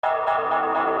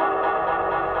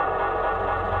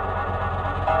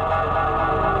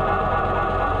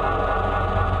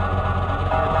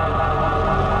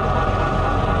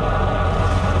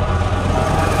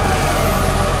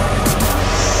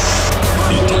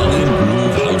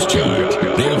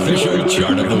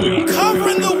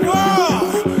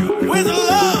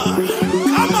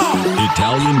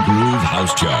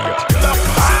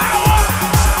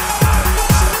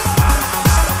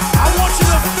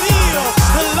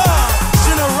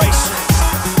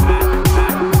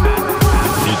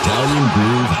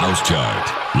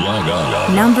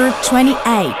number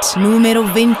 28, numero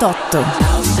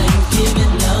 28.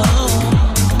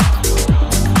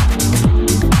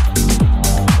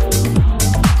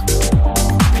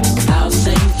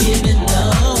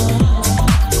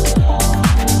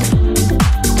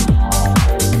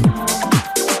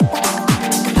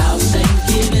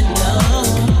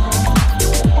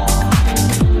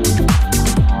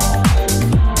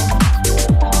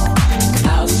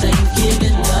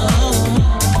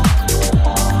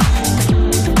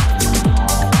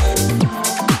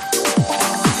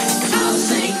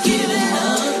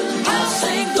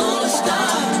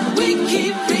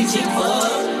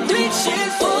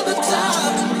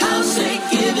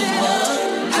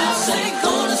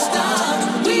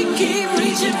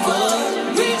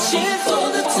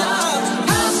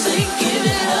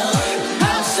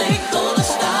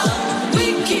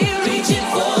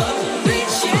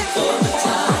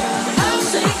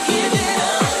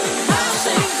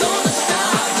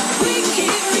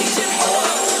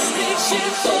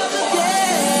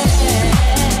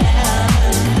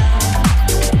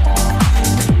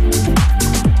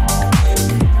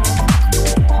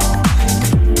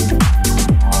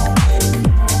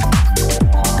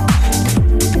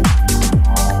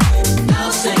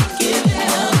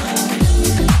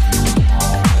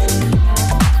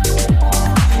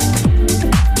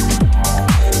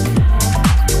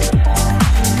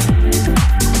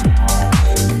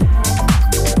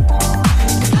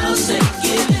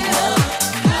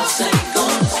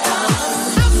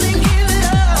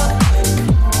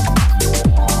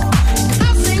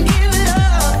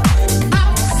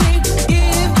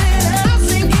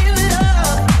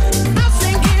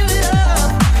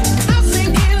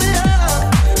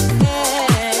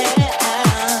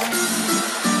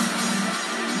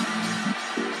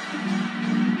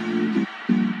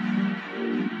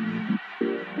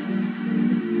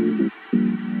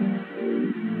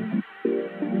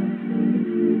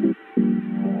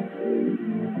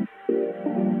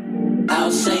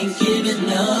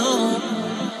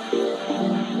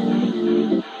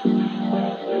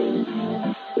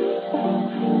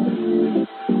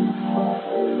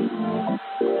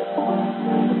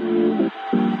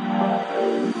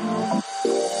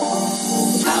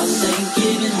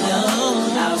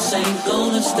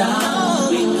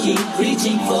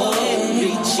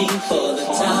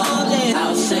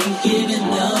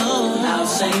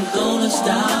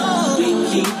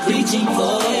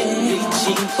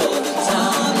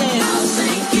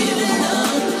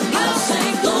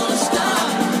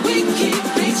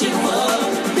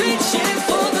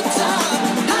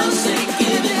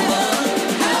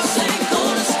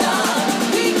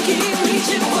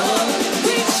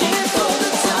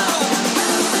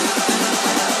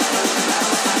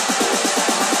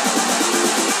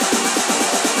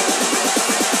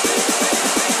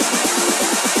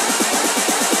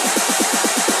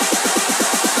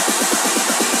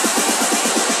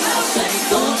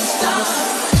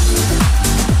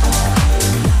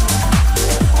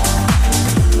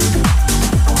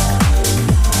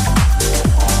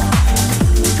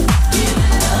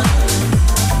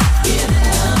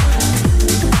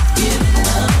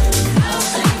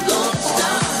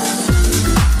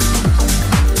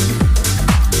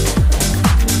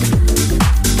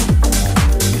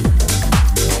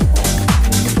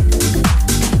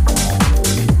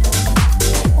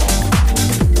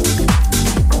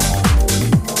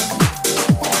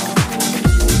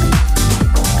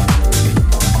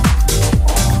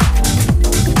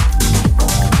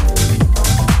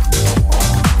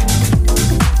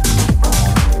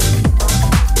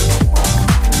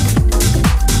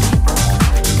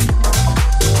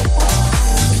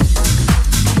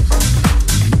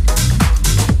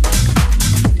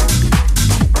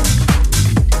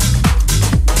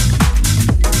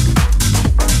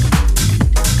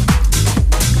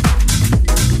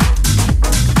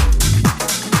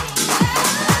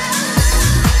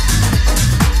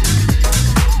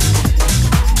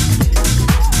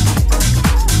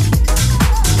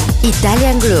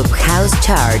 Italian Group House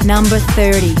Chart Number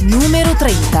 30, numero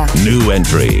 30. New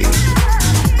entry.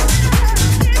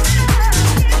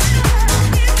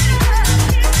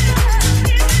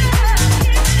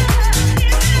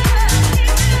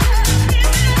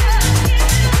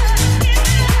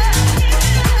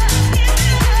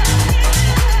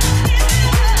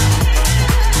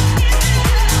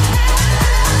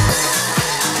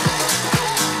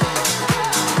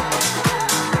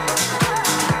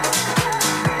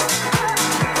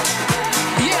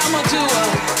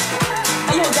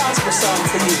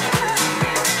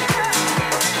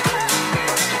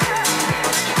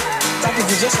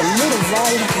 Just a little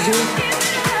volume for you.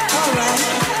 All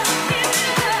right.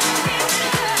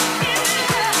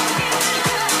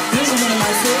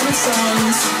 favorite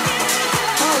songs.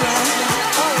 Alright,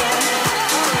 alright.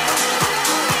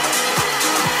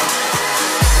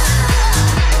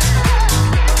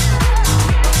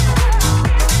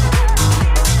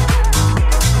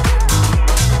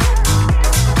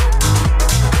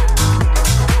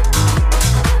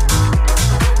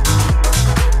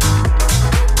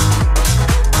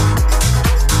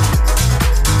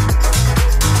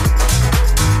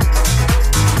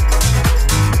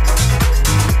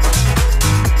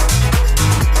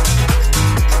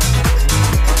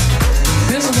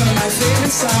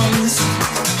 Songs.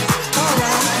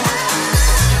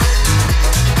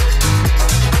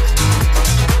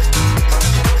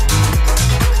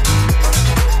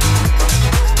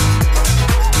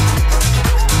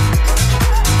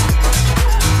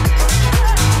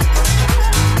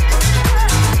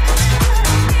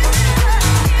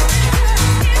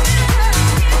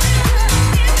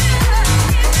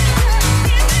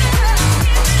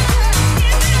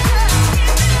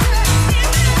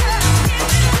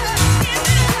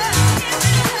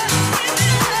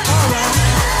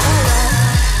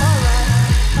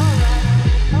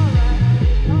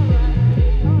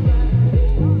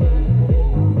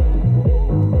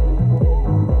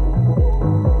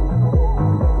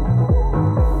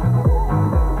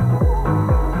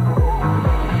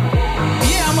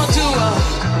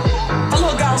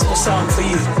 Song for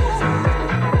you.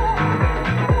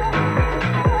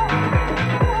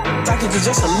 If I could get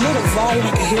just a little volume,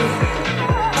 I can hear it.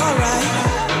 Alright.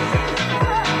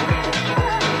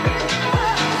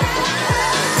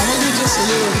 I'm gonna do just a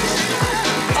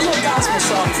little gospel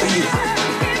song for you.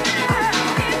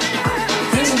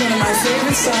 This is one of my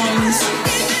favorite songs.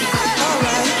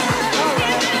 Alright.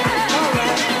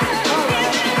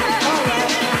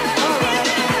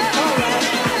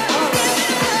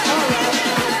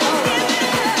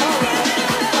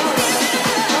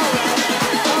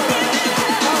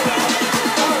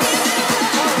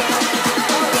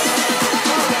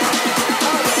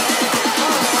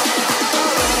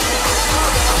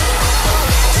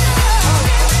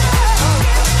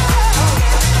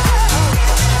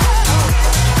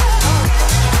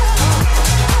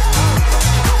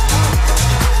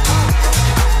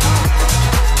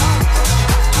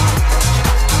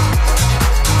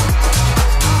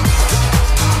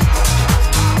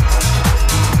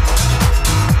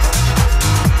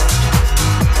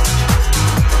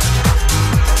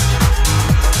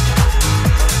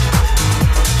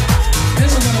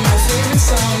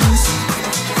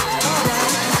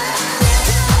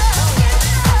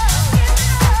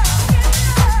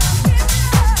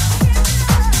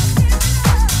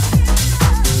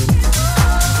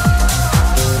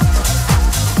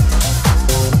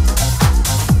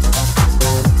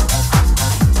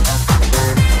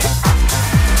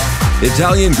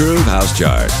 Italian Groove House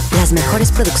Chart. Las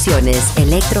mejores producciones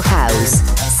Electro House,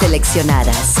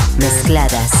 seleccionadas,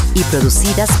 mezcladas y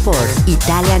producidas por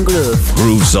Italian Groove.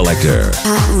 Groove Selector.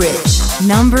 Rich.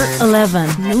 Number 11.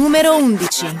 Numero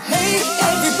 11. Hey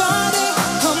everybody,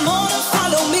 come on and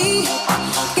follow me.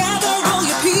 Gather all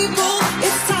your people,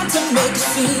 it's time to make a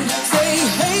scene. Say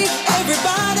hey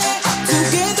everybody,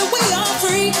 together we are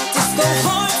free. Disco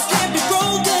hearts can't be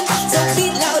broken, so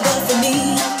beat louder for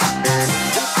me.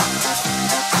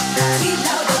 Beat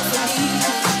louder for me.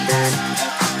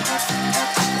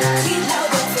 Beat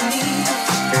louder for me.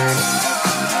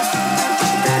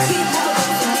 Beat louder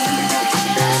for me.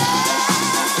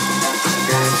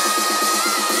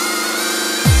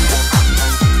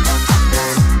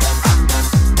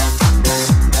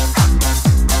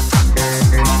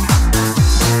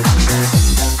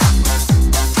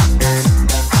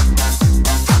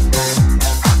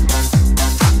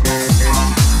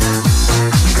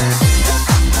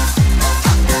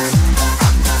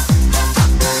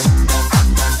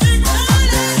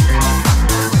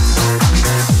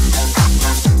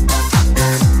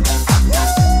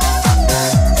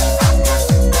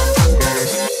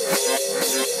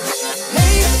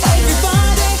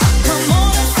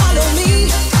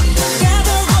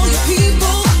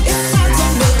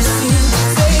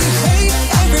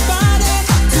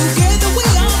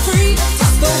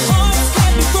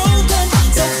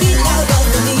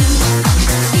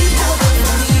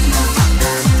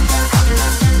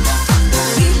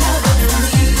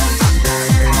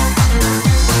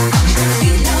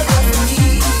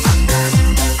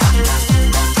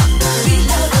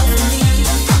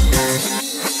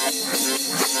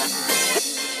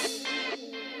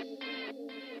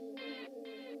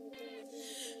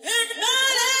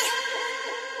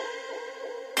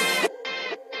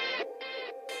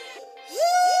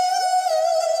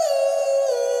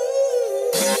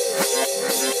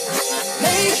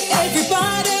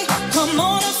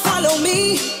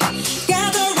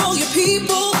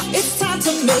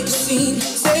 make a scene.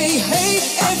 Say, hey,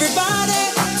 everybody,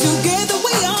 together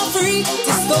we are free.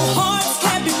 Disco hearts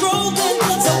can't be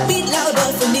broken, so beat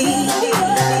louder for me.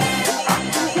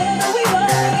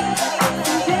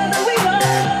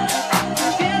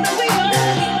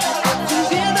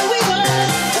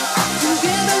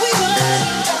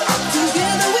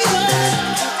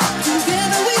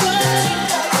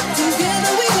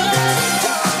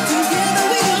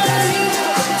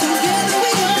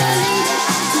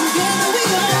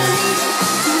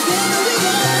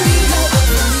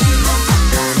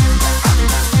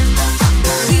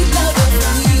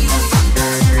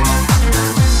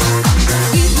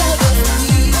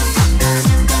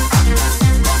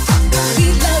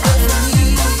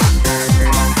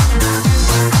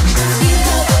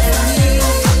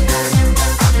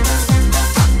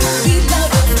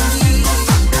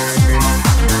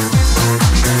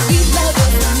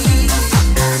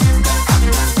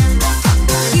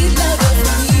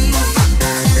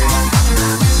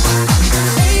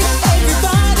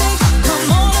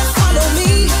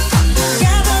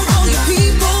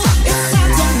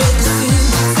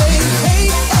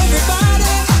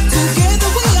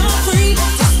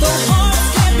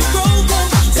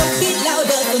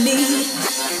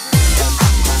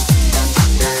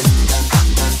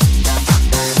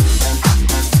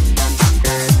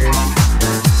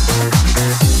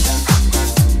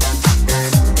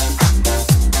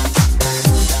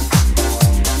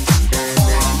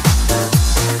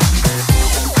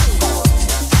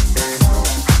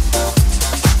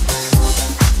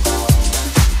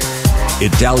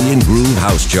 Italian Groove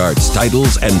House Charts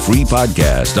titles and free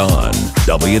podcast on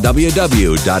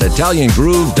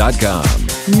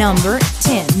www.italiangroove.com. Number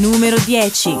 10, numero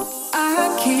 10.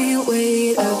 I can't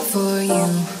wait up for you.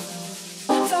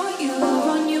 Thought you were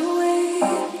on your way.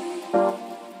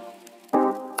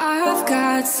 I've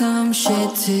got some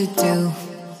shit to do.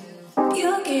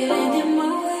 You're getting in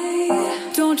my way.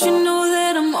 Don't you know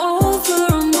that I'm over,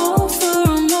 I'm over,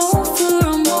 I'm over,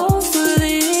 I'm over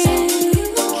this?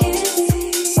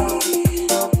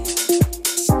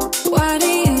 Why do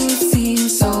you seem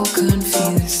so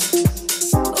confused?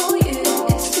 Oh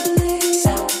yeah, it's too late.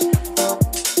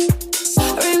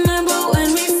 Remember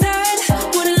when we said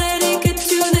wouldn't let it get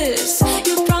to this?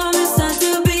 You promised not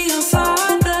to be a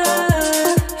father.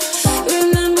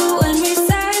 Remember when we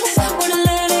said wouldn't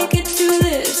let it get to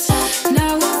this?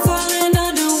 Now we're falling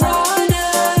underwater.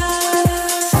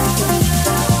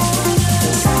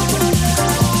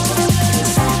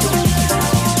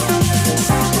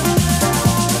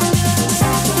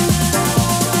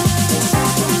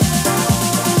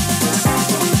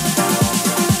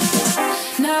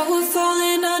 Now we're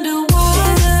falling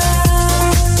underwater.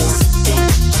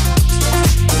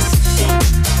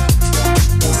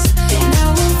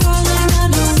 Now we're falling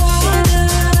underwater.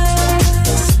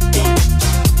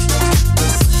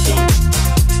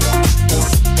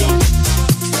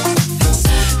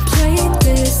 Play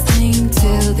this thing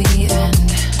till the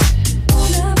end.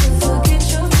 Never forget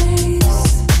your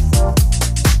face.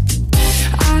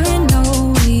 I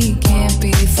know we can't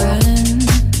be friends.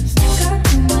 Got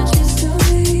too much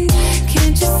history.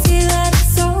 Can't you see that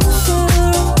it's over,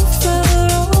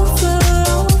 over, over,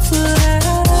 over?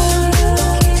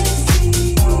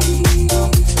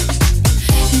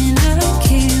 And I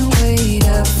can't wait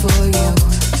up for you.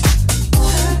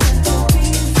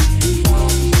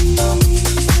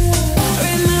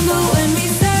 Remember when we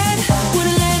said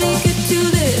wouldn't let it get to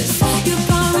this? You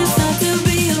promised not to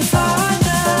be a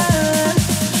father.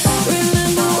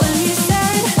 Remember when we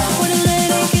said wouldn't let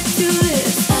it get to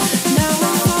this? Now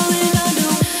we're falling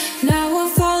under. Now we're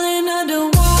falling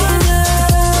underwater.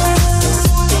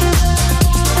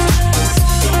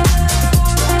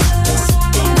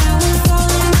 Now we're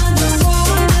falling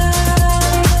underwater.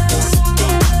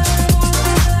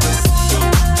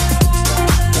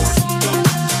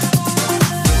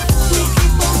 We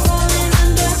keep on falling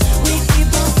under. We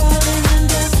keep on falling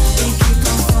under. We keep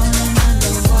on falling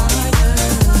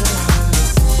underwater.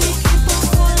 We keep on falling under. We keep on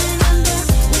falling under.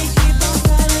 We keep on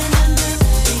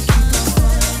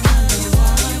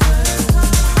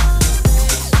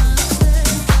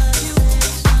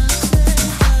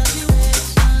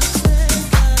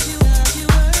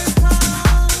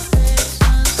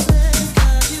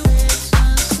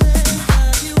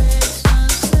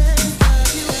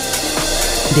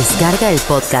Descarga el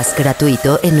podcast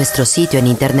gratuito en nuestro sitio en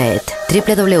internet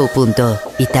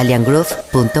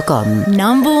www.italiangroove.com.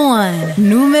 Number 1,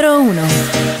 numero 1.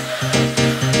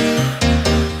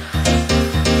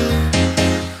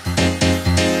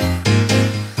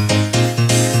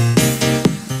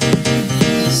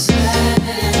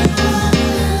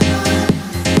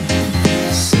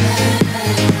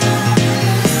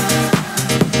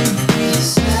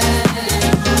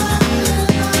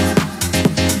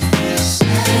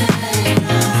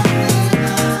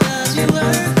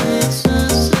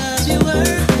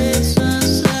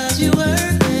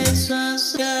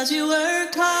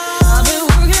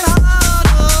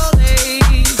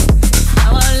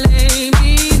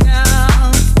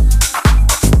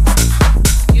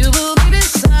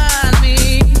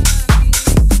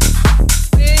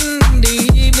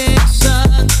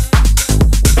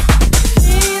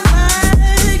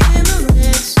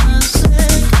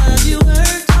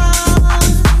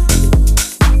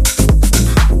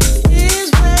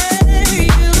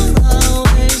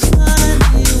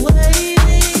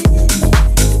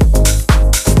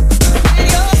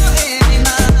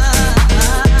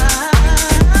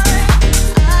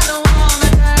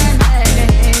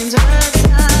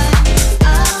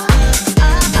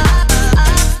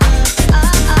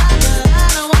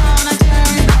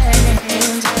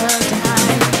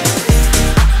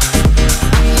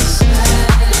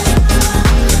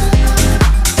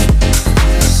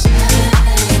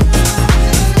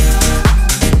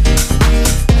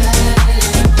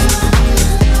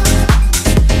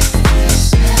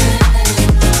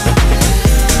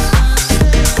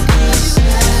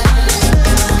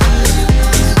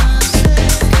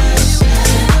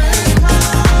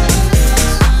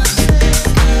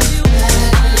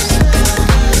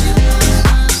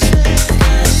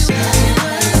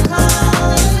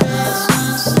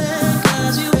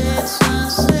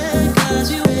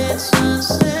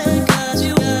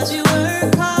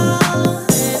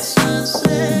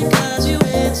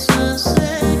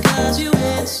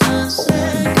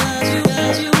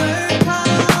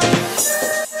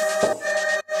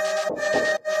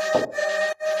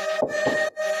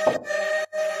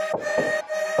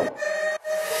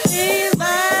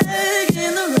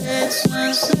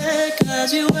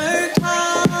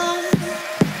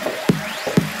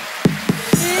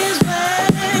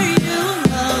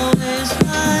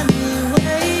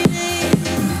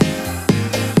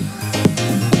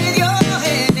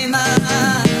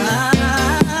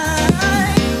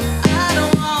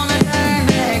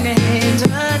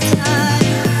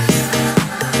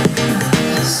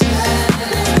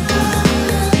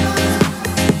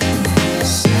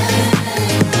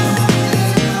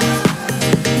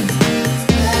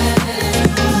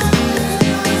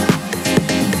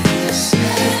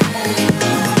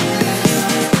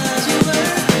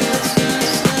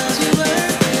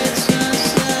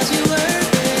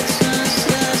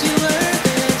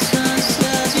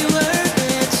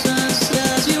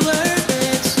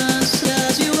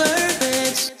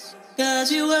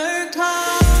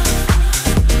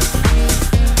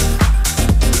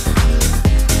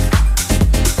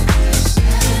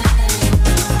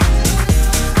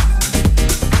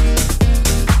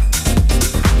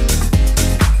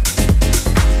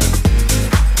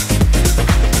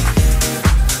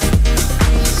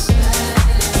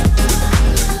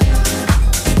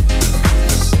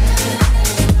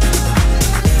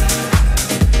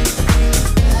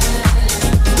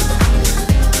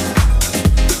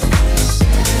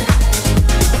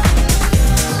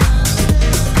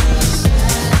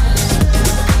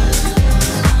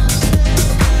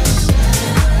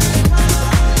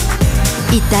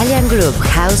 Italian Group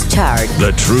House Chart.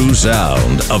 The true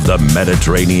sound of the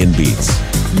Mediterranean beats.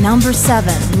 Number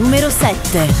 7, numero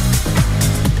 7.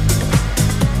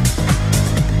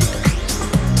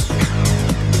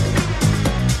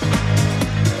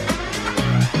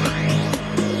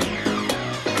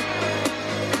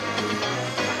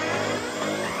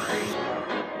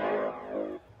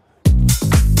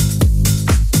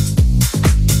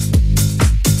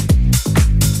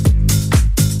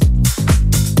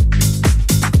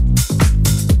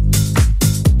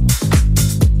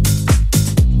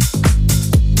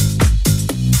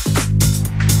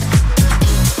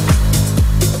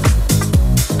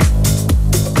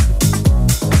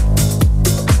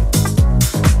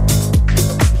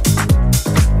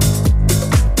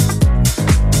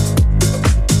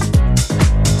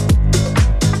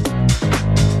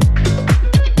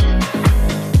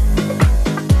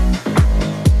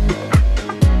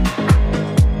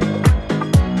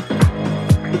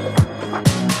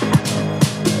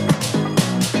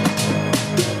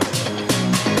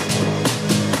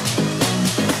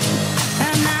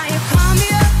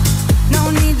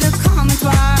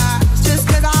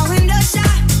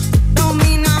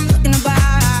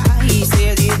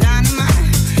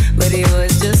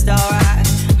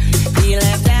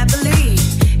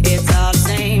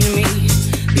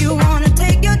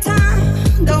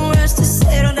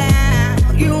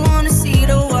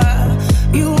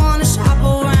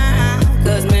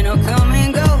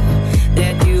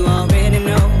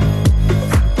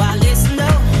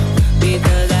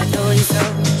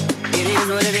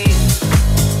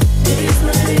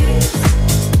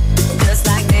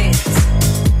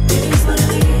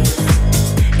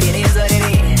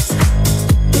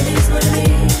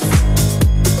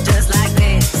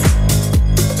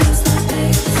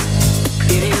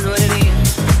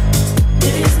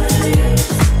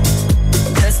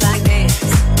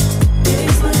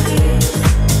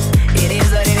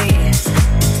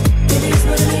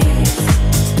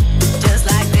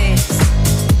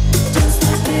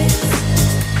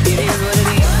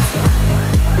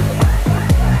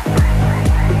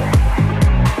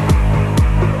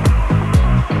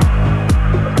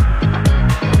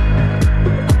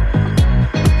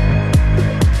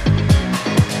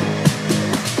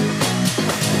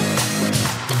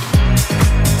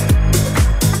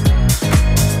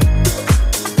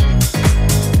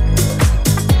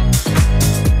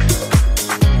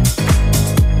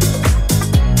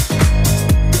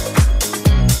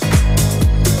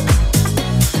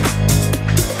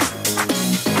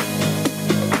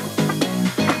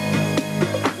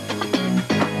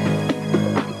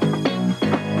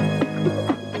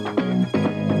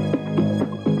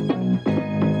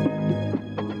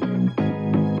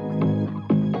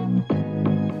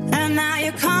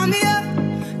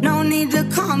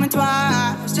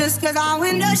 Just cause our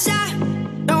window's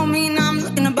shut don't mean I'm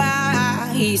looking to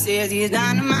buy. He says he's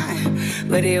dynamite,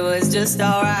 but it was just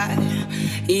alright.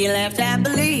 He left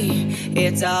happily,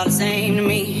 it's all the same to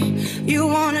me. You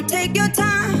wanna take your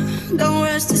time, don't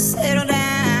rush to settle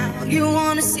down. You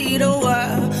wanna see the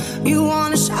world, you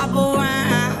wanna shop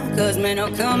around. Cause men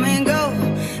will come and go,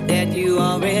 that you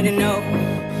already know.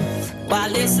 Why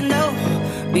listen though,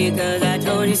 because I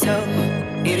told you so.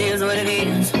 It is what it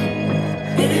is,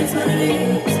 it is what it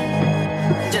is.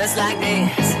 Just like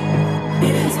this,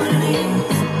 it is what it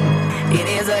is. It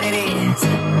is what it is,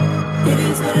 it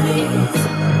is what it is.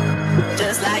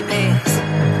 Just like this,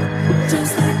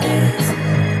 just like this.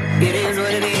 It is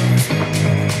what it is,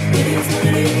 it is what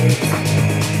it is.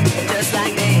 Just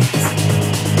like this,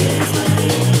 it is what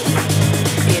it is.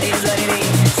 It is what it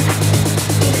is,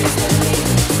 it is what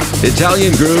it is.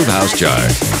 Italian Groove House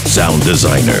Chart. Sound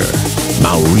designer,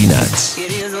 Maurinats.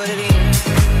 It is what it is.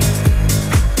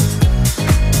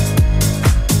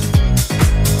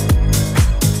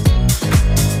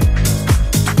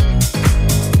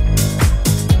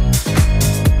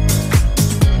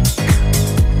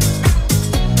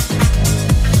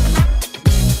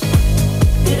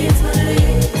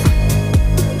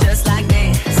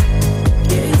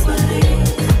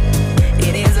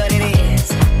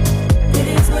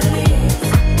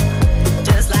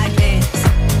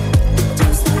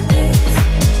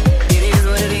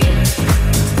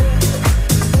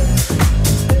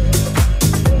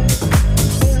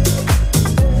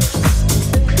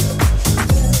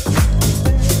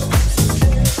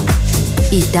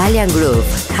 Italian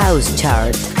Groove House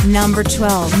Chart. Number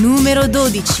 12, numero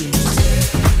 12.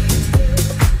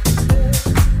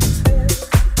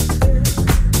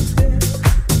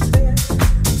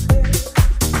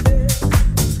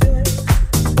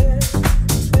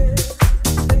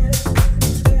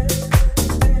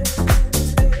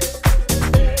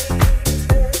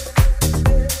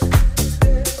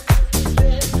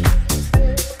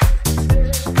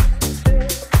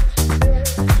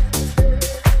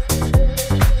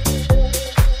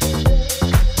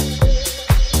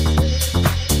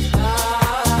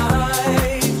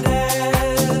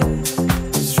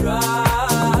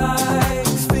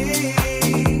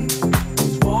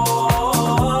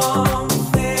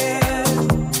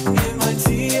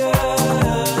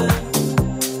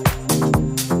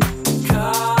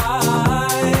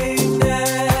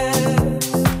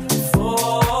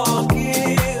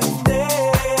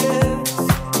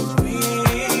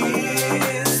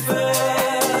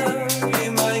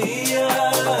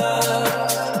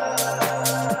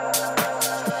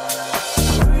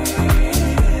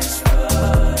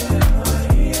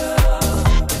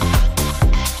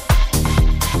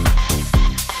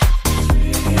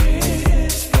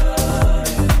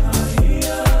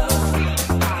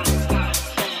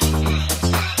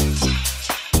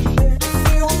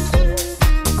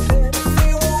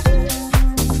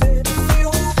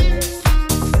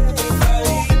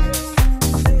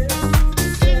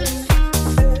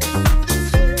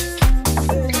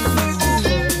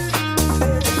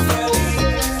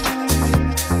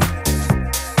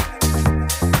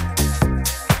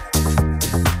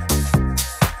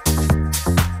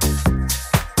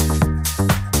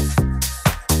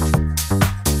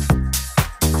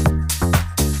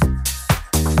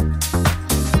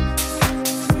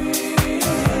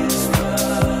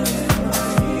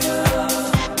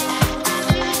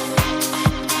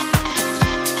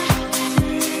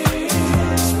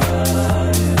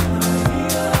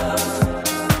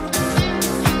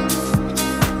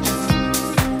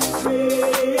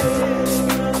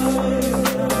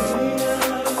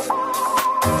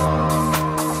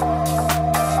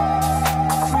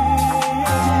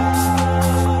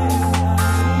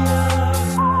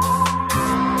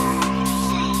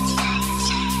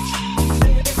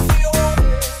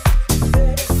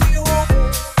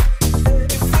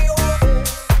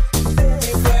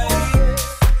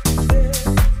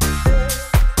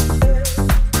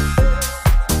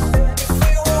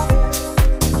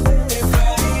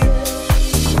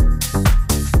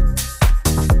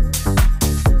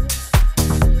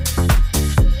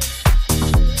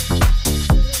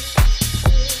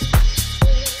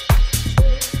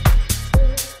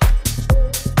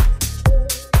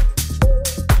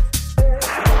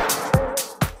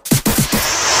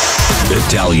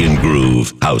 Italian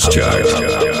Groove House Chart.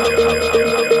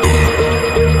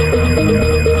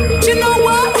 You know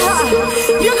what?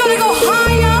 You're gonna go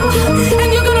higher,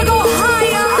 and you're gonna go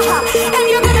higher, and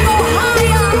you're gonna go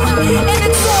higher, and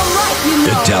it's alright, you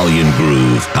know. Italian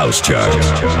Groove House Chart. You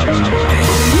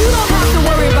don't have to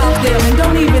worry about them, and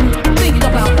don't even think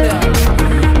about them.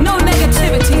 No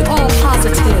negativity, all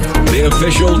positive. They have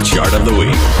official chart of the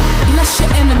week. Bless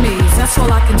your enemies, that's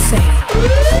all I can say.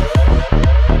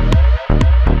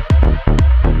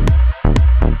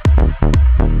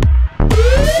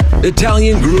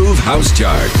 Italian Groove House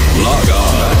Chart. Log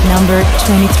on. Number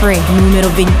 23, numero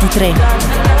 23.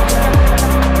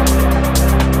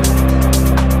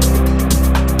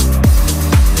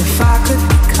 If I could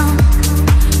become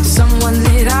someone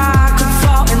that I could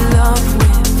fall in love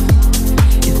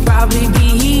with, it'd probably be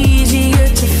easier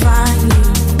to find you.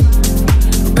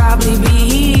 Probably be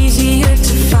easier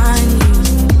to find you.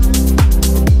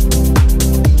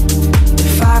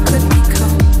 If I could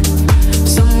become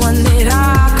someone that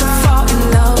I could fall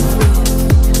in love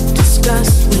with,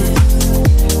 discuss with,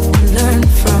 and learn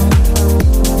from,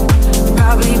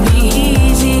 probably be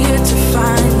easier to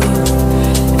find you.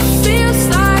 It feels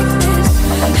like this,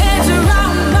 hands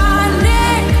around my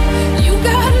neck. You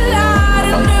got a lot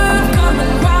of nerve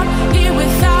coming round here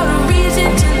without a reason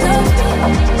to love me.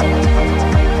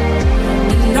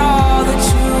 And all that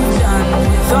you've done,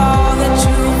 with all that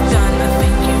you've done, I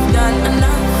think you've done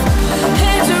enough.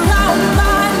 Hands around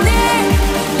my neck.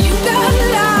 You got a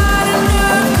lot of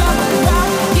nerve coming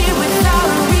round here without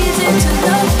a reason to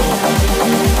love me.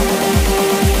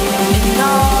 And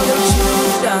all that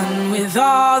you've done, with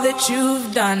all that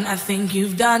you've done, I think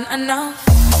you've done enough.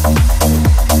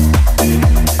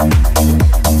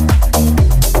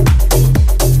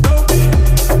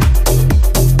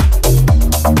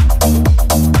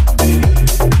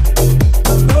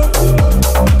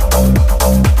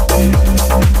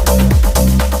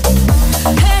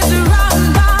 Hands around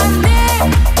my neck.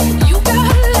 You got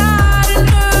a lot of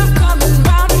nerve coming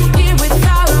round here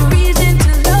without a reason to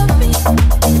love me.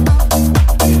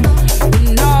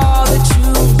 And all that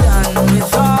you've done,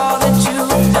 with all that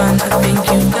you've done, I think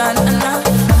you've done enough.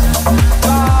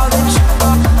 All that you've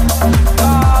done,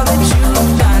 all that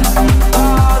you've done,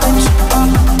 all that you've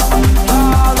done,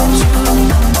 all that you've done,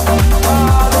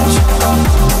 all that you've done,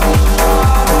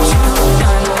 all that you've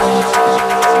done.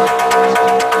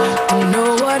 I know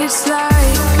what it's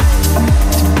like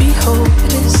to be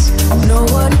hopeless. Know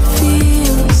what it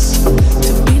feels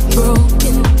to be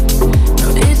broken.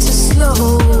 Know it's a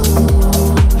slow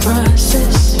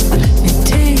process. It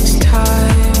takes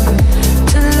time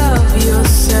to love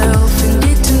yourself and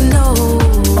get to know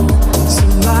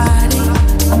somebody.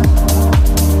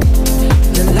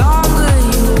 The longer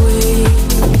you wait,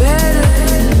 the better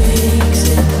it makes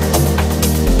it.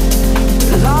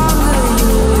 The longer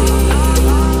you wait,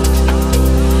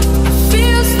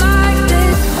 feels like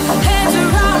this. Hands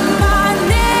around my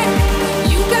neck.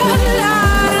 You got a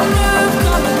lot of nerve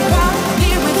coming round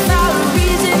here without a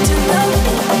reason to love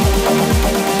me.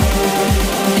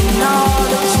 And all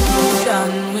that you've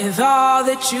done, with all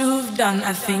that you've done,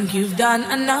 I think you've done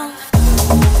enough.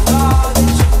 All that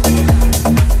you've done,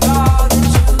 all that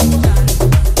you've done,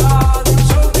 all that you've done, all that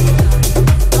you've done,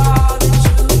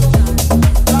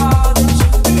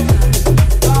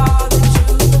 all that you've done, all that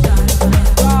you've done,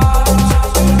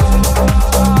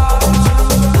 all that you've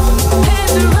done.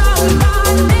 Hands around my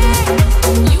neck.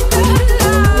 You got a lot of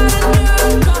nerve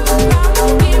coming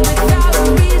round here without a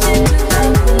reason to love me.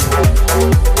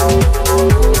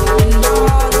 And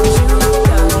all that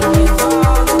you've done, with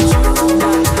all that you've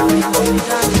done, I think you've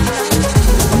done enough.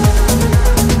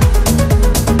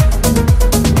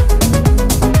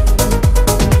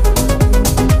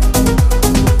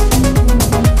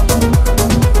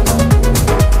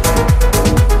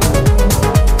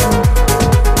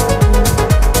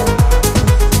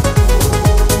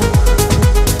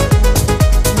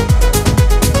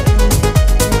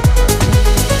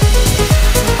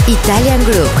 Italian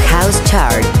Groove House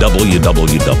Chart.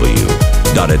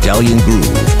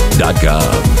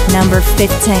 www.italiangroove.com. Number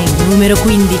 15, numero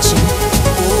 15.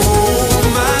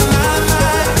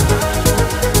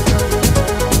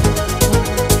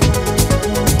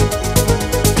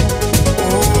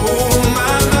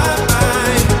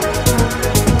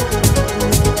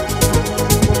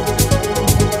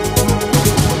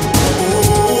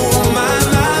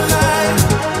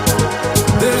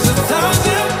 There's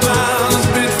 1,000 miles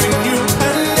between you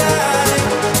and I.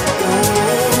 Oh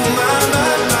my,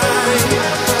 my, my.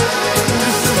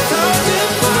 There's 1,000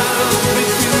 miles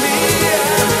between me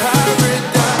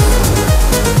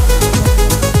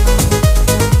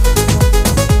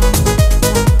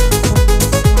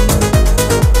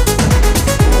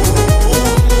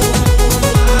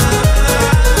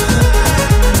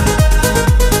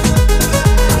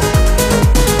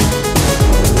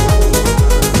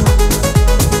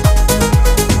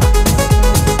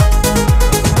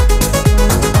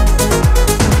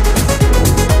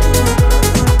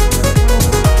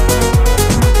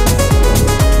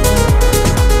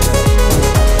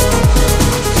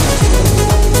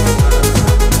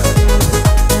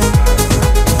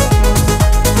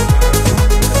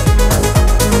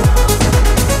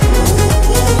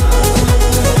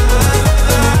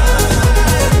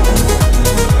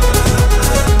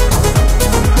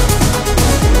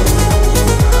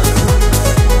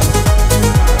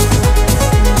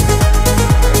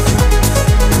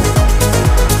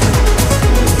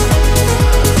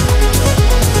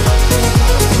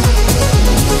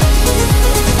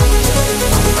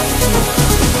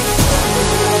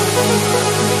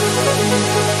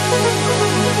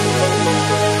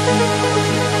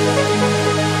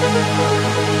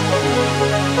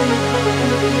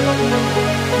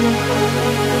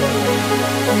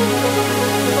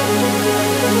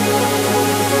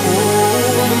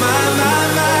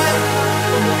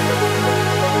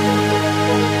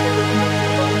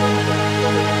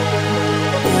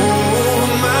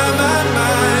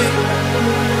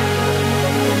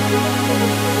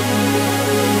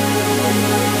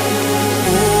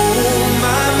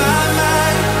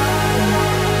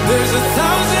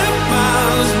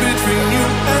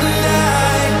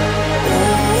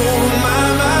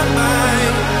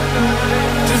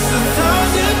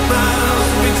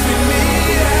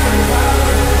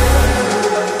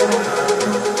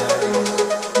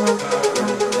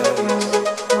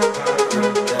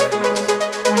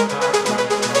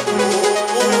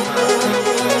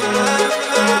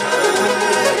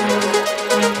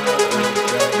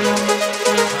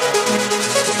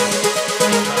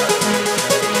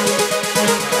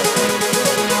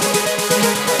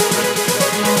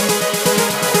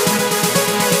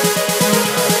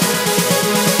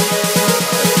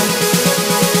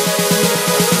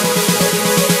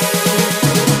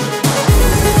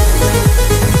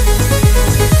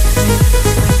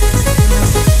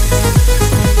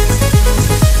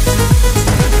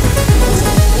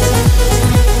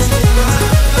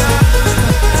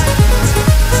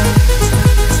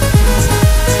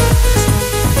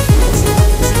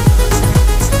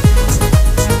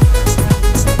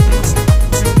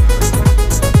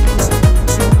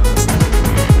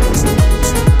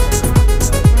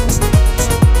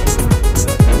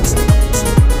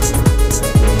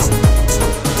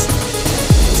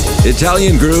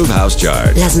Italian Groove House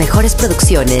Chart. Las mejores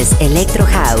producciones Electro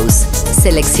House,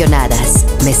 seleccionadas,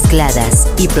 mezcladas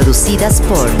y producidas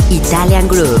por Italian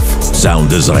Groove.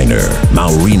 Sound designer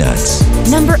Maurinats.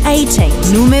 Number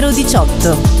 18, numero 18.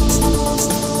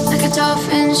 Like a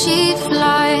dolphin, she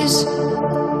flies.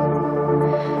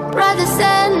 Rather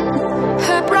than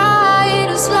her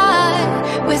brightest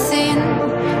light within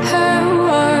her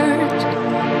world.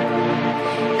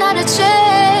 Not a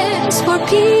chance for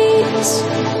peace.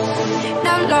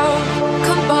 Now love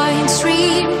combines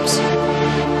dreams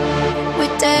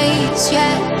with days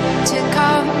yet to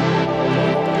come.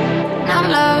 Now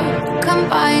love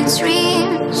combines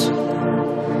dreams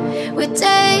with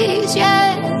days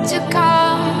yet to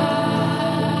come.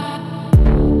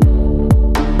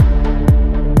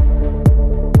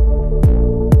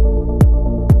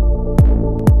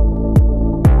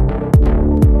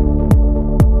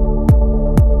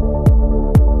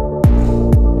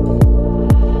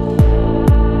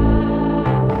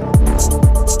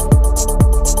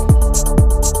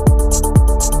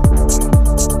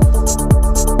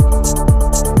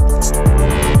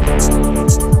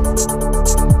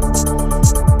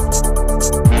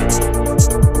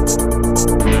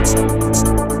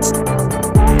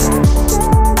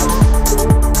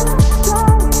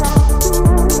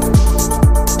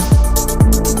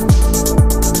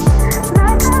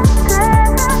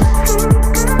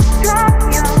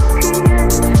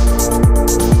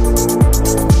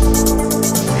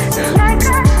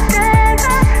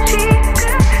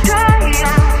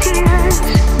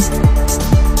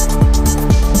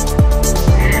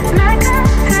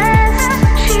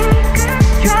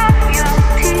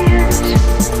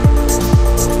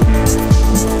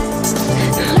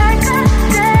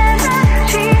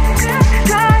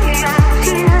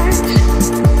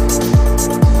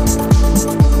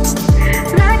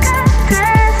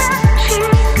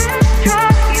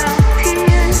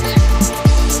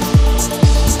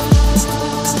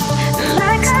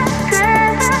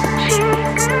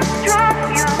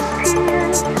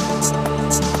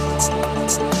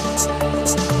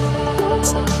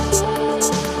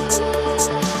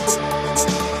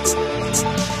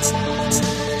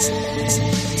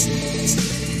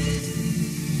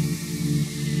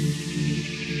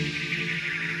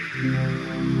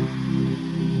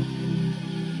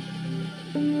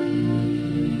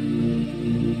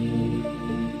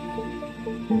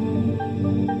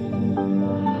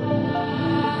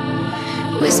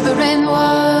 Whispering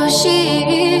what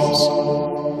she is,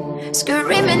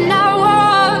 screaming out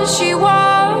what she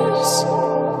was.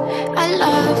 I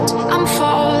loved, I'm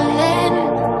falling.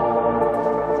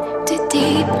 Too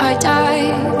deep, I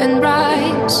dive and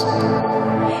rise.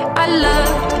 I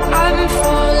loved, I'm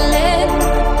falling.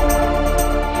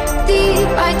 Deep,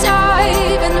 I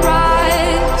dive and rise.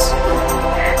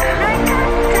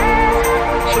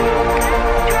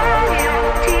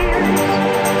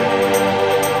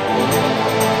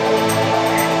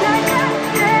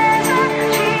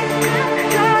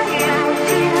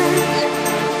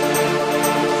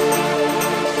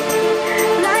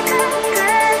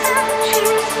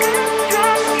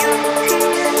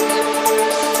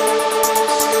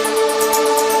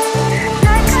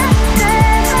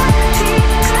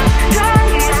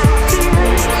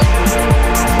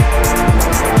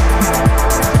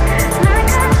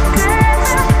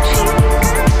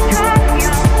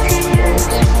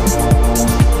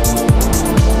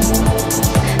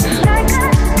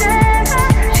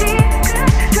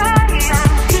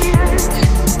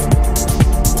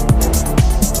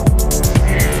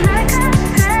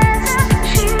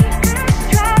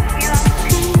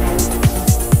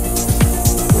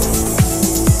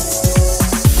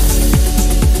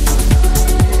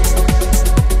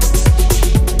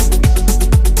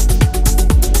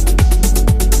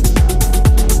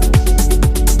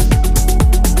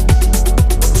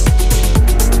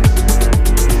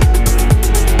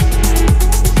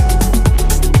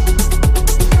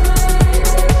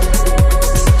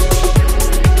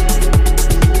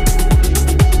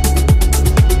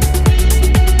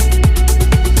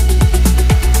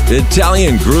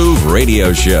 Italian Groove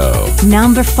Radio Show.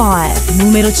 Number 5,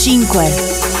 numero 5.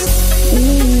 Crazy.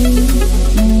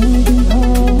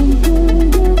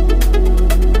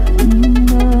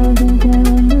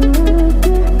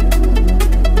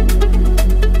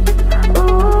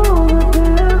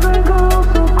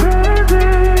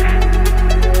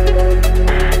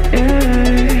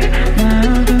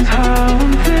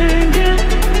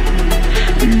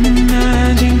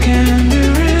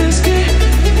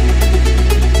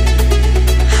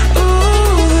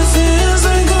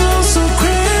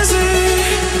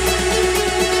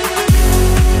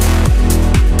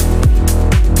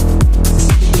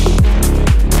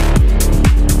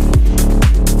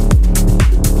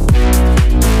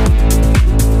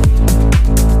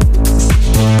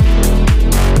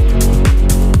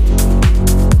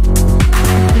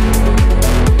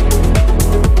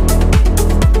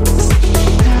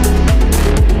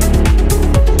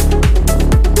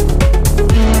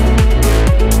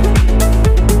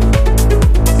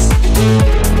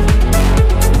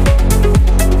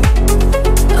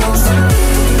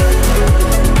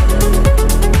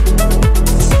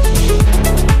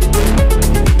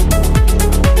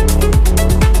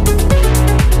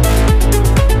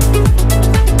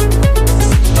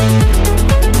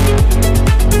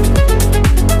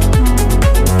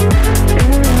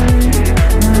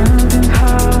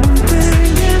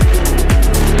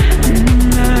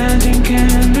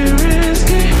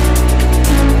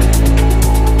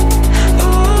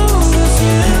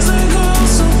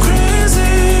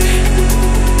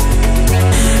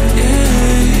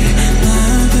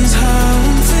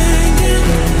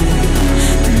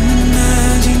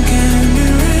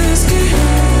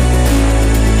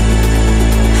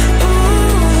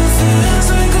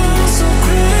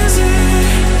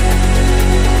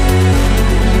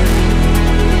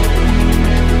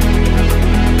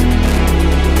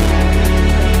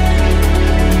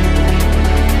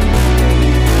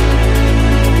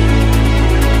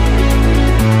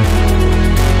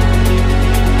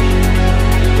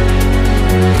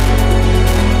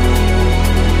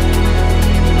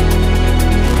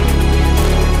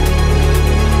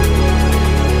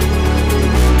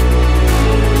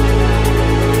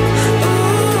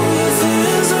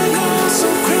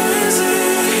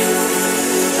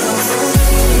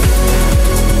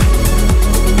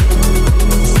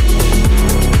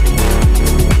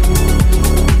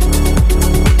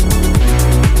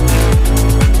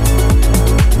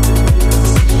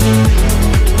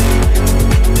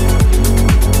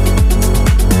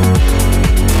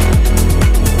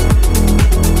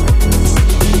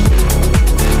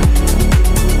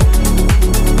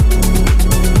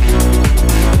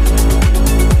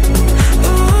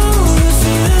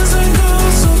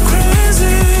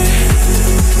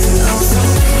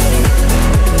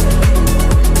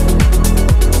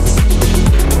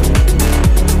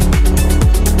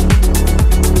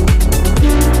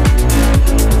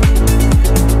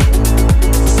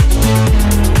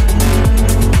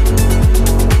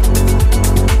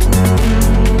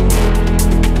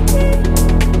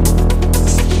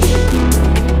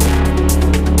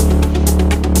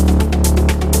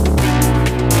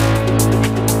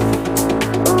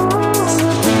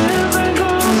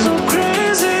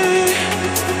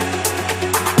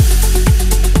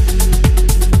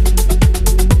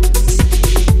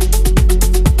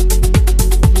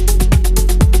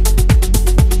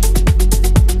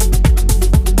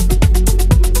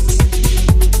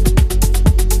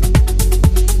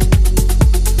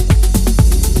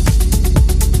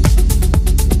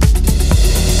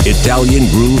 Italian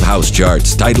Groove House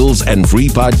Charts titles and free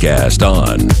podcast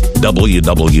on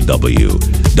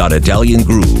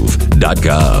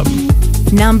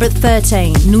www.italiangroove.com. Number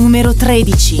 13, numero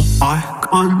 13. I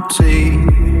can't see.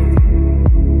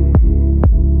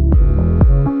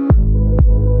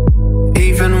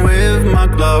 Even with my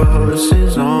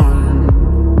glasses on,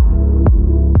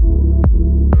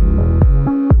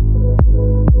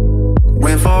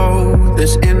 with all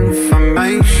this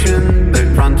information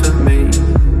in front of me,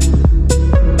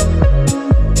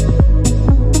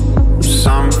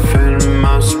 something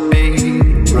must be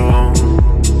wrong.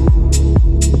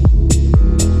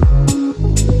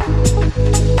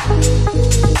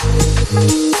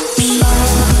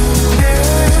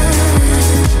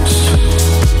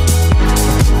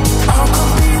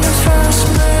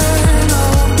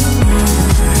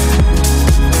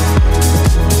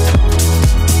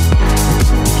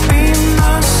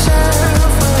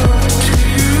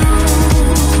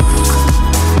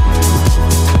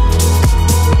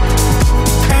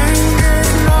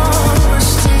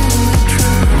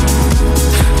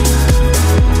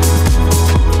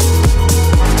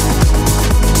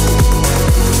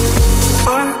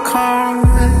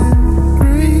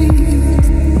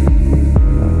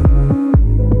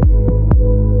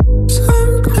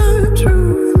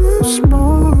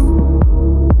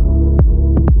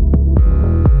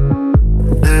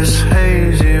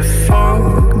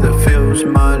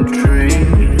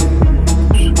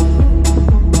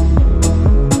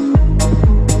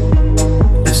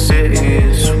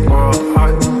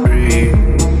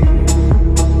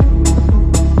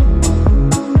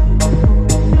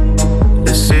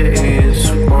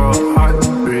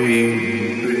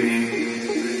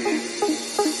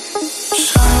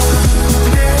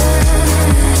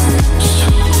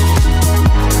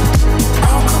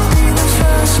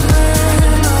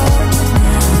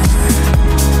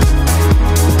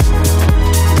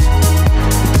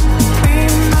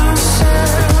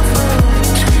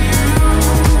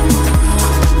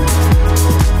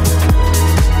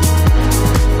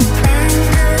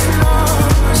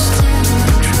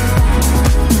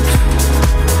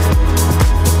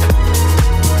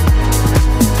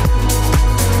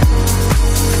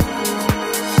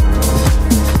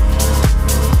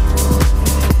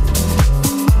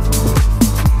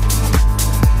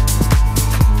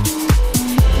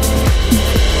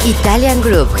 Italian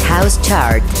Groove House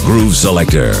Chart. Groove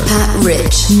Selector. Pat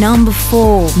Rich. Number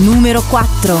 4, numero 4.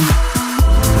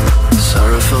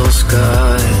 Sorrowful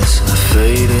skies are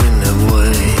fading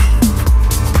away,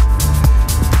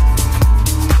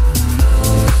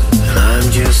 and I'm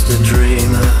just a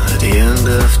dreamer at the end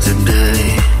of the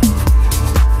day.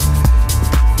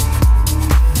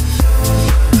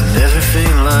 And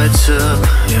everything lights up,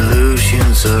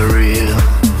 illusions are real.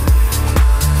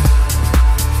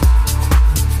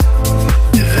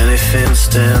 If anything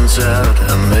stands out,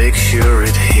 I make sure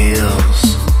it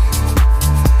heals.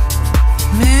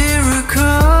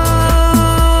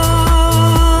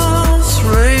 Miracles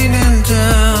raining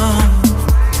down,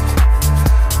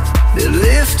 they're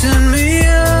lifting me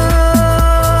up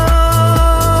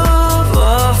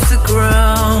off the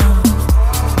ground.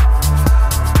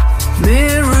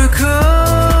 Miracles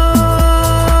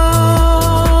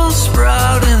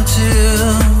sprouting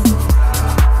too.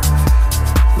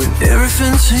 When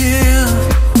everything's here,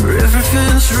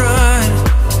 everything's right,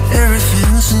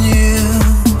 everything's new.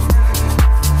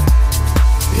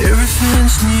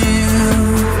 Everything's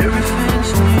new,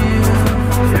 everything's new,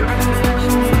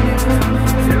 everything's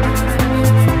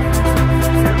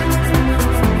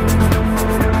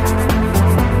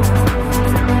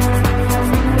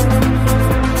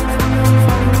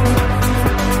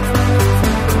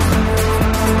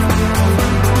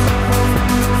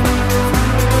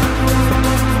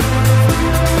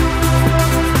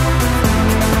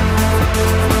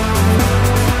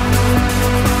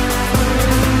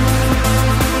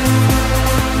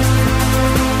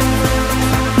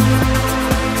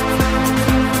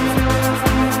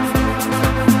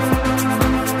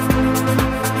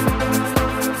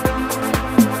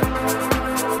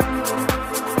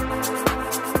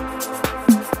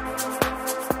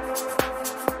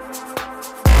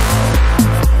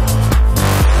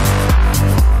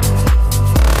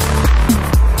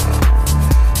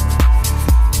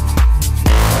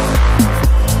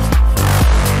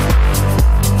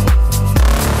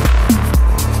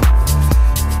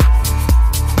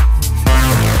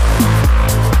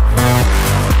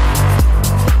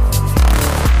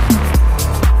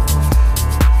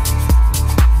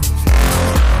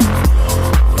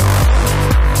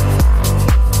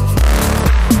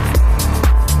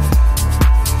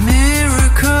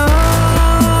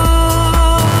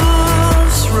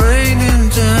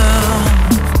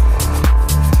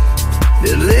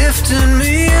lifting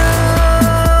me up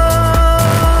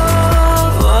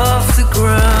off the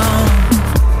ground.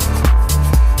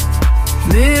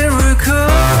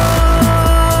 Miracles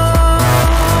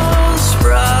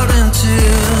sprouting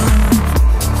too.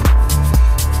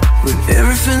 When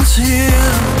everything's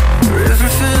here,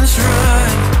 everything's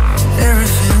right,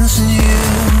 everything's new.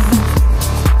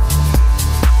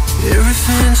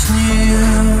 Everything's new.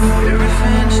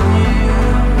 Everything's new.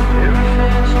 Everything's new.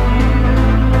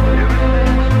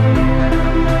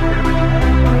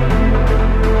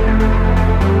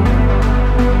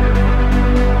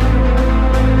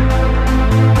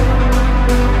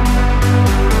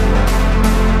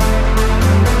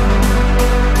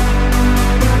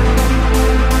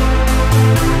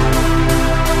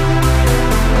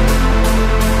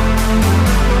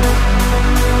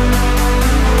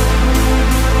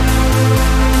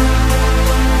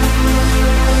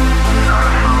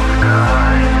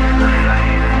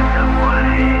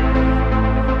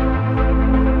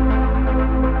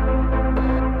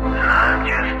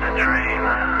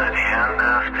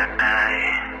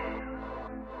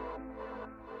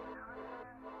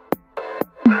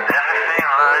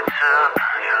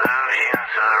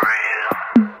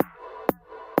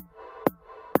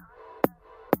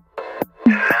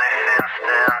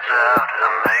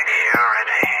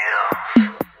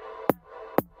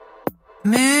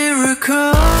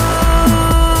 Miracles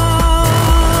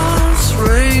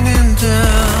raining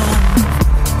down,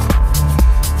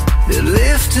 they're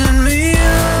lifting me up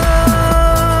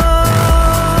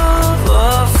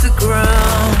off the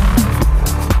ground.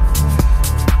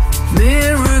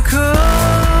 Miracles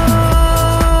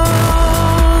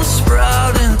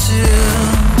sprouting too.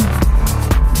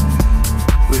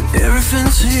 When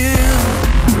everything's here,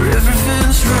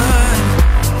 everything's right,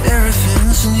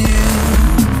 everything's new.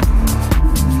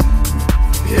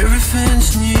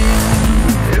 Everything's new.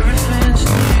 Everything's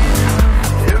new.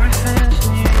 Everything's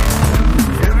new.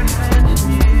 Everything's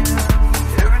new.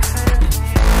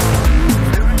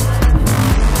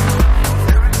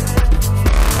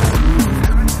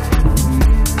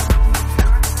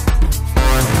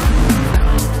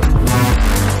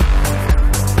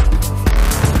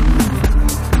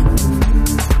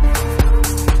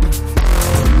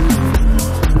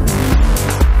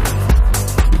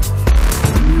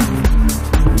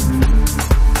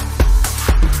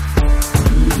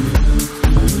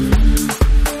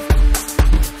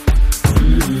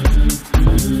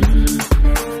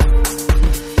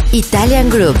 Italian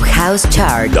Groove House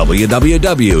Chart.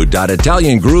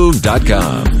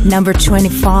 www.italiangroove.com. Number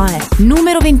 25.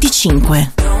 Numero 25.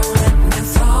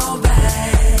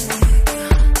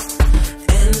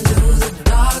 Into the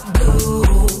dark blue.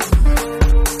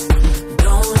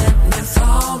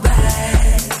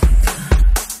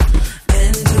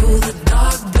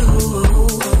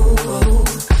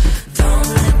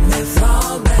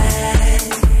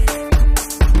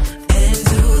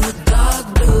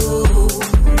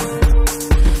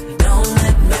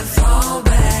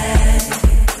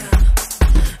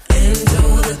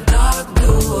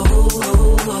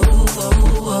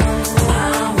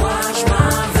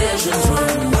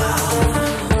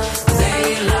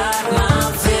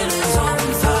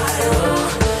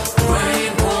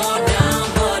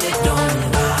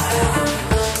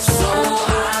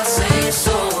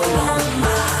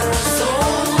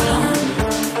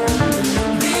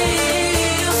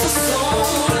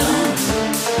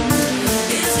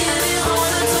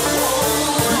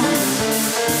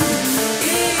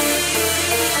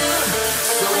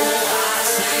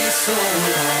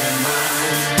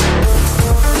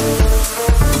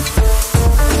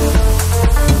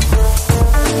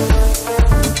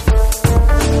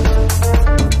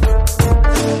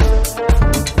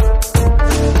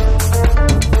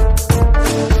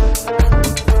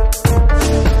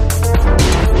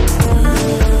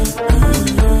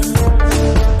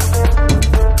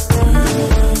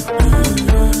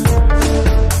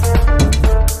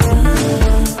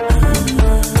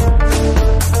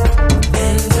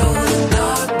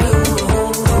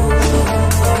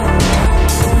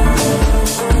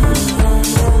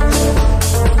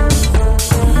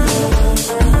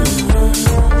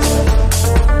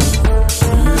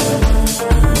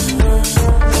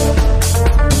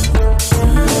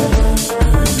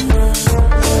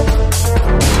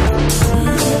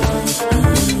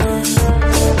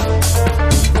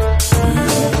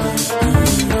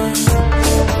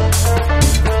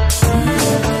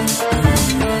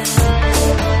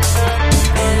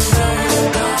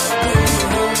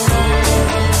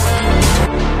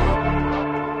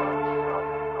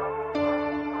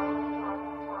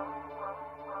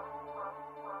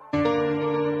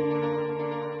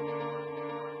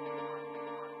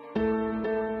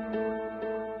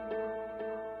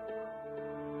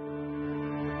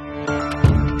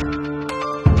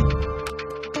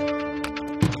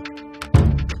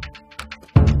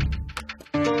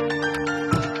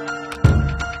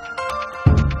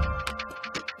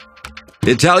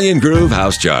 Italian Groove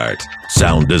House Chart.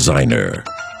 Sound designer,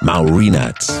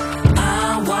 Maurinats.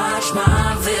 I watch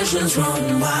my visions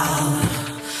run wild.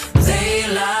 They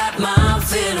light my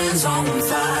feelings on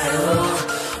fire.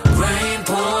 Rain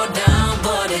pour down,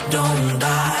 but it don't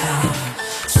die.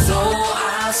 So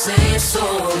I say so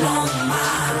long,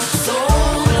 my so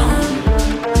long.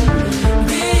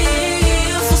 Be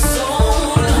here for so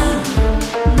long.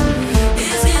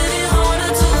 It's getting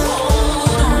harder to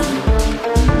hold on.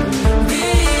 Be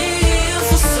here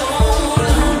for so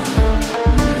long.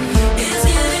 It's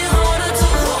getting harder to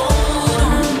hold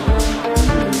on.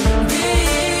 Be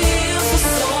here for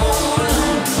so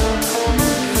long.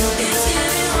 It's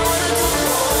getting harder to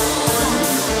hold on.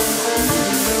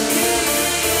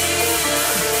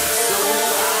 So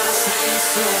I say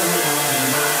so long,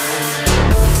 my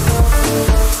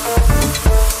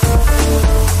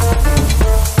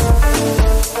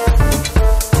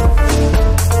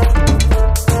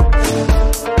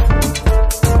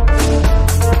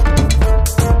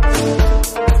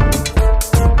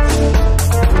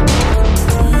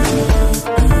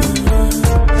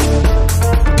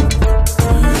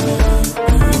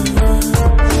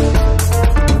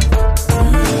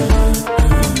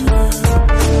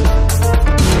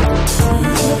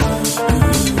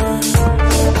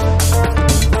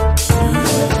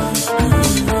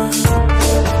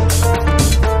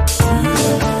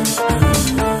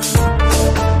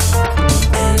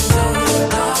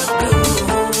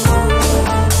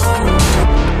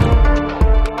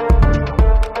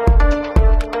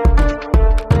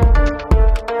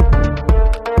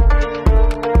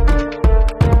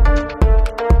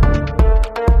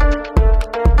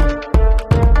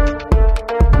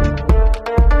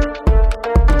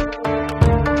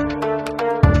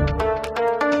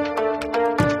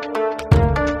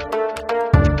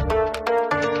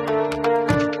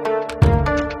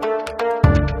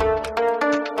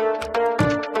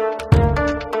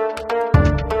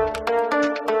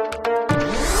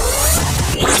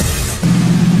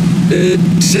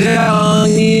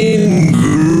Italian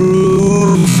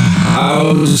Groove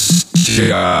House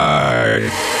Chart.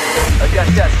 Yes,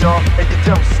 yes, y'all, if you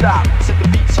don't stop, to the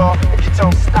beats, y'all, if you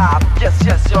don't stop. Yes,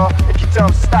 yes, y'all, if you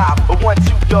don't stop. 1, 2,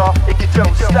 y'all, if you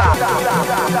don't stop.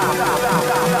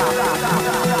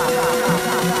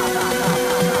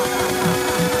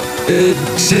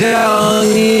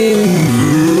 Italian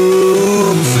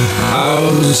Groove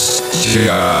House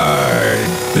Chart.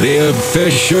 The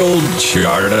official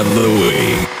chart of the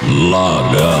week.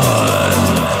 Log on.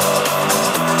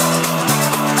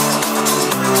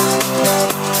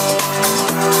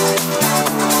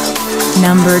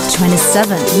 Number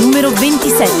 27, numero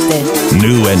 27.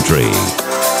 New entry.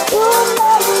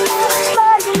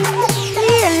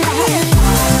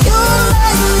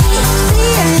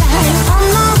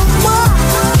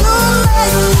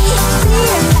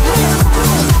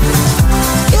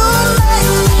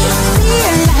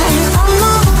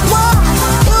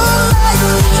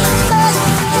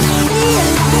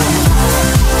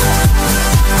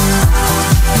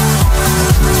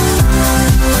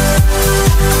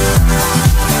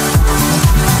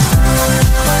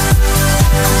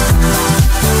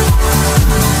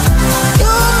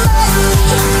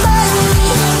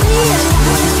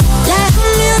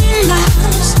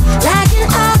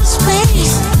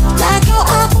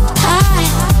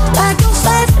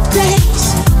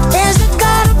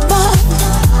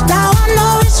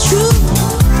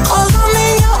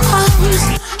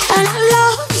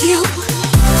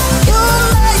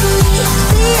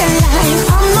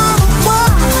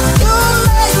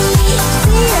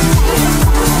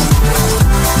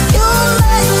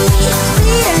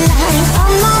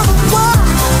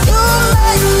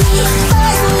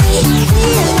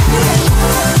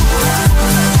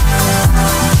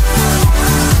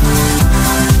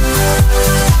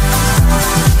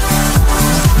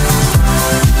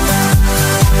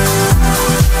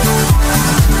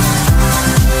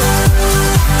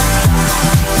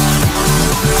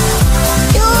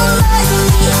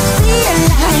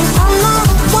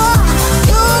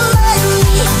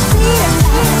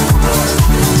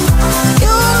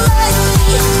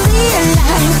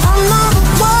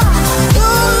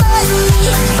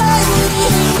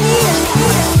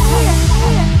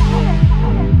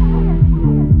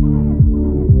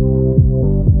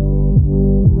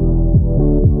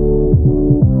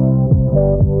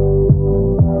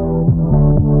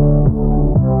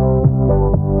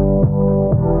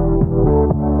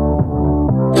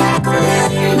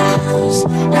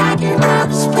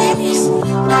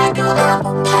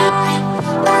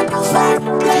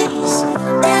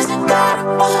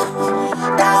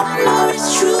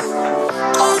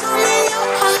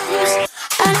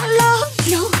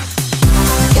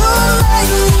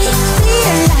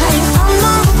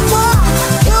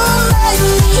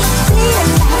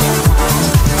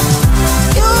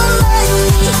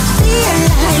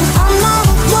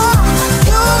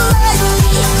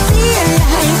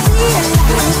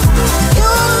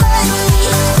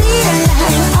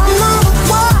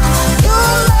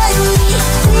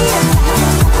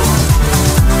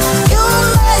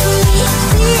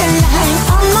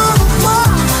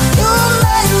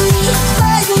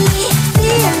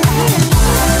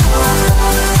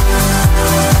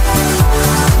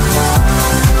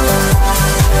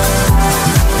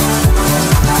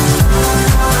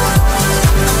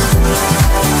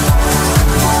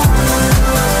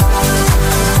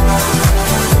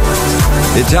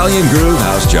 Italian Groove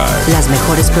House Chart. Las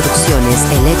mejores producciones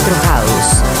Electro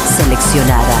House,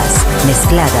 seleccionadas,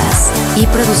 mezcladas y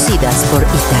producidas por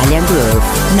Italian Groove.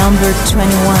 Number 21,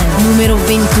 número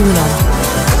 21.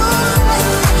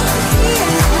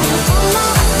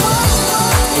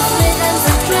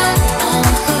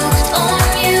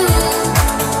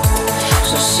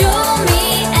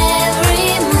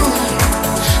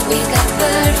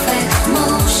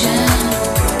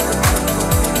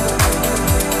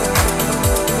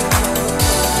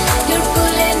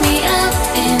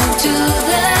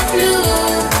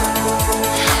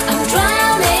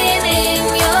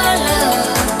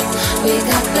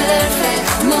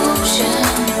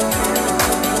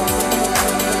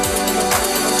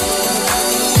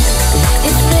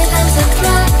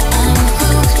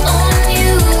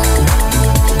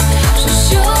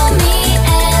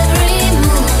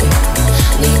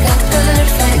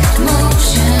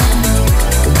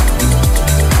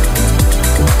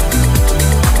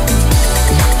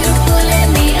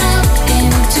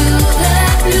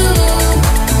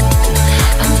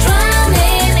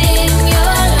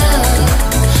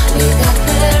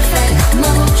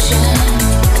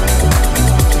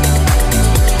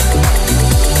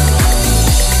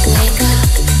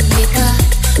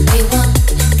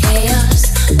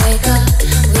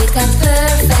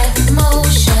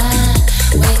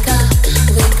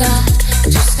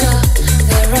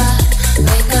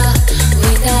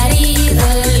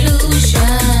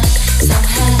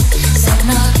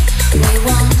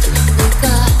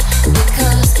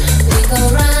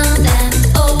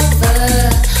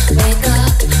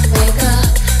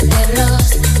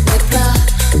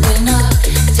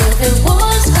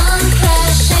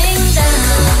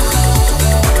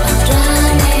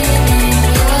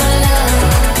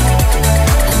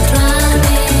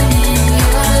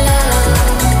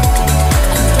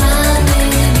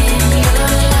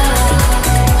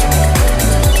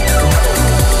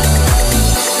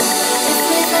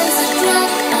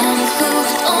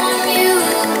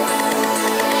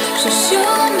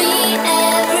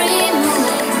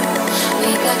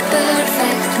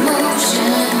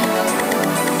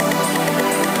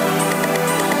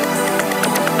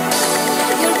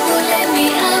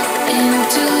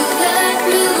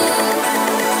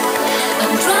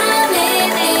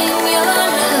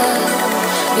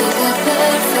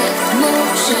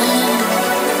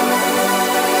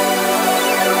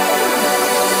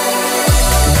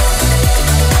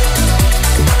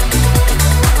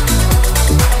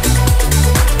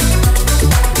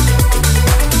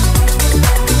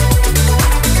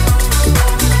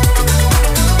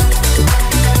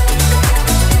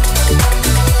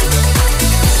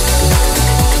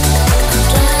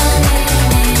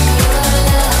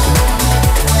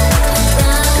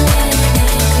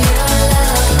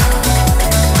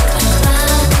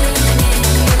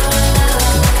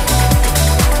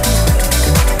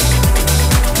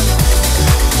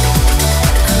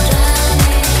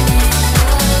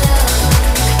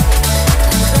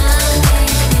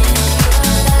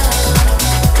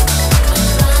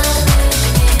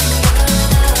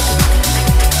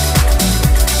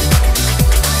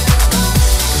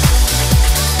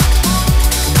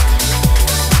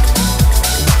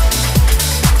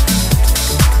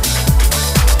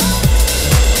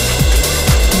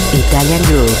 Italian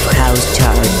Groove House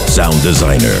Chart. Sound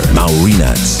designer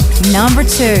Maurinats. Number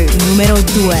 2, numero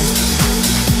 2.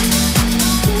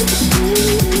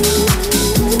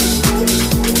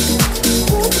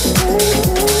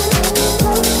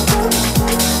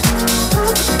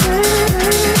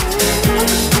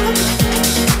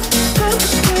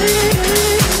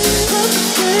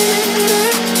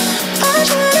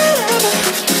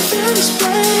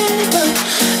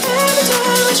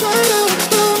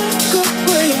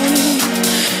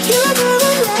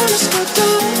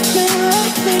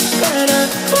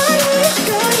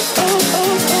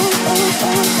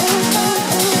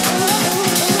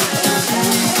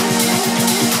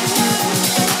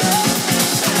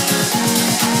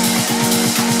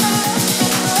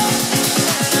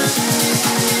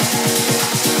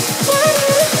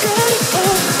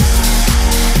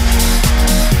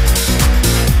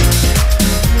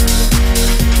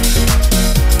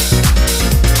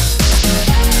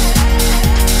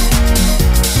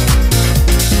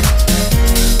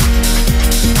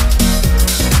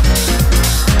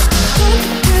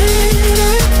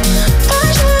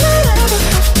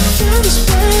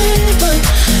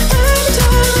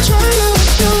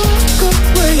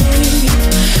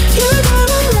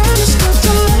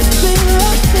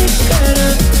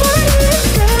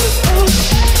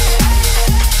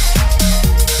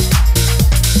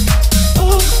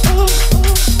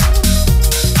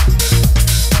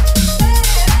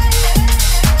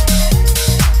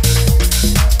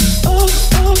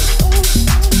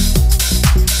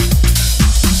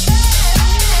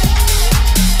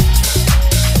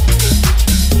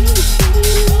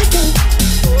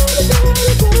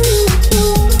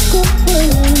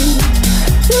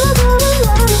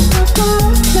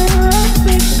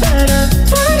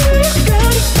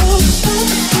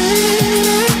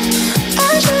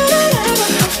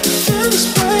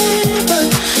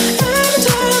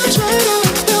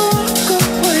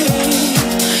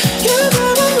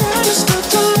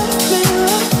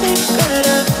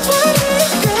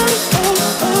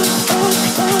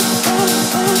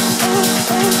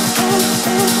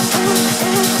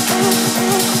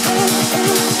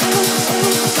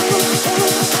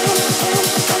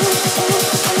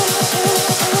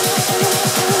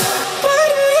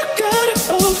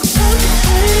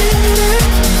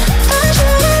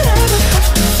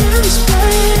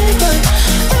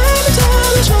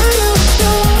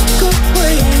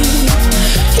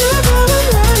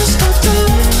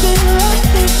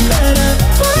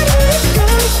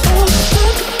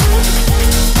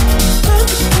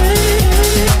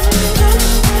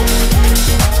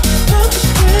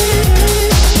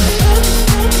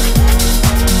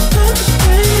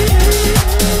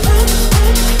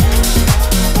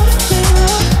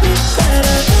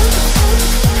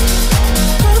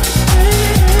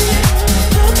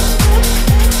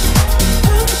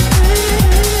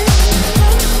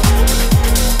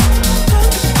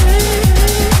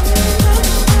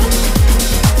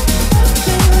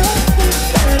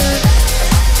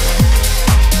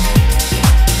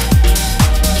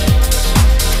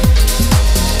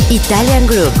 Italian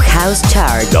Groove House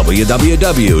Chart.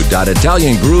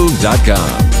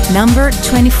 www.italiangroove.com. Number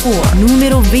 24,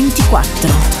 numero 24. I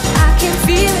can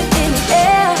feel it in the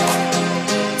air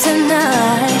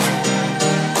tonight.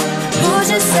 Lose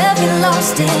yourself, get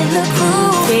lost in the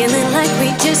groove. Feeling like we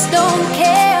just don't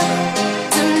care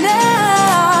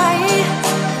tonight.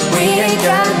 We ain't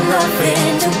got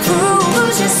nothing to prove.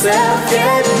 Lose yourself,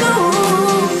 get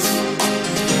loose.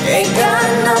 Ain't got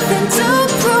nothing to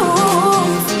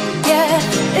prove. Yeah,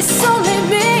 it's only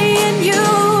me and you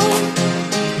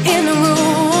in the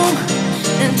room.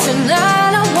 And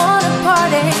tonight I wanna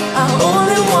party. I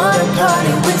only wanna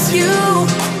party with you.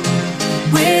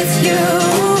 With you.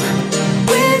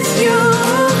 With you.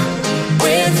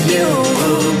 With you.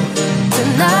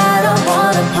 Tonight I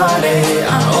wanna party. I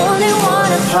only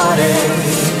wanna party.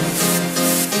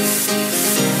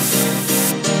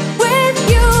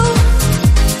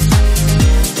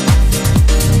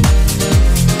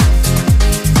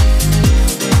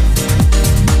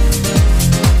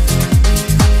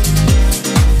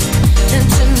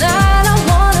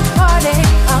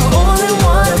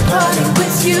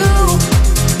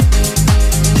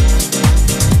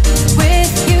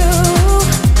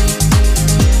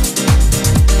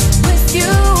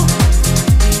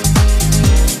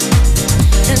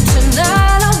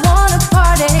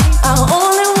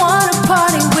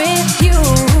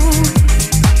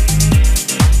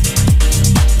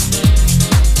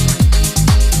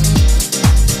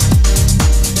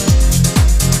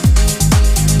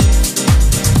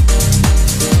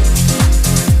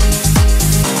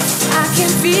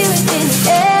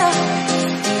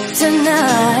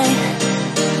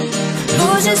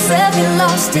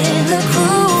 In the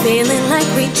groove, feeling like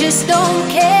we just don't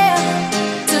care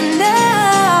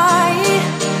tonight.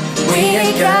 We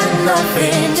ain't got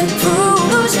nothing to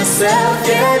prove. Lose yourself,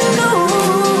 get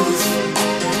loose.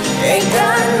 Ain't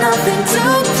got nothing to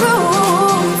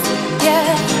prove.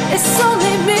 Yeah, it's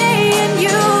only me and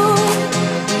you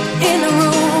in the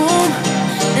room.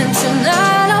 And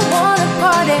tonight I wanna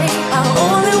party. I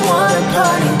only wanna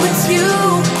party with you.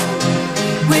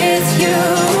 With you.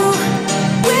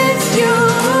 With you.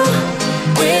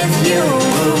 With you.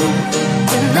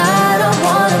 Tonight I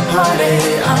wanna party.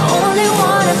 I only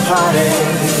wanna party.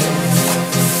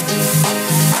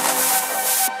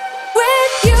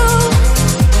 With you.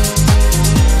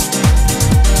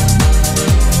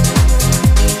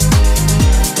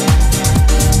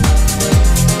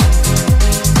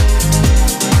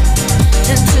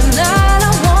 And tonight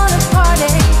I wanna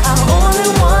party. I only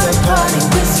wanna party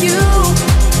with you.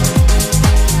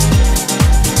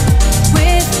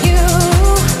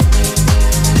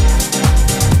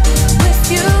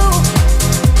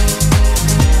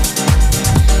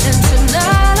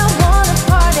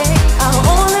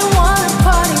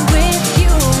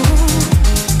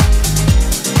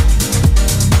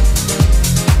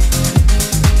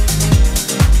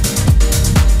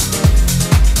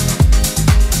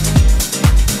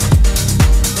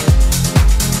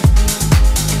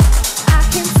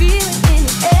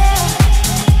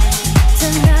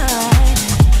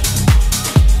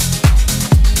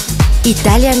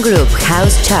 Italian Groove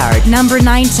House Chart. Number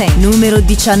 19, numero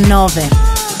 19.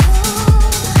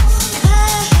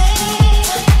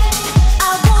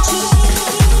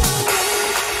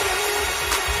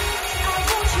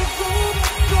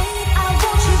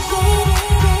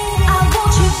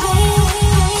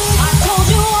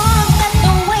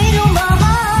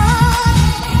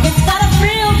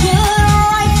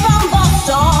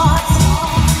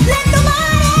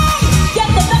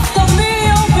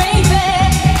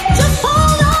 Just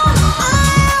hold on,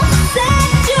 I'll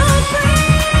set you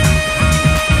free.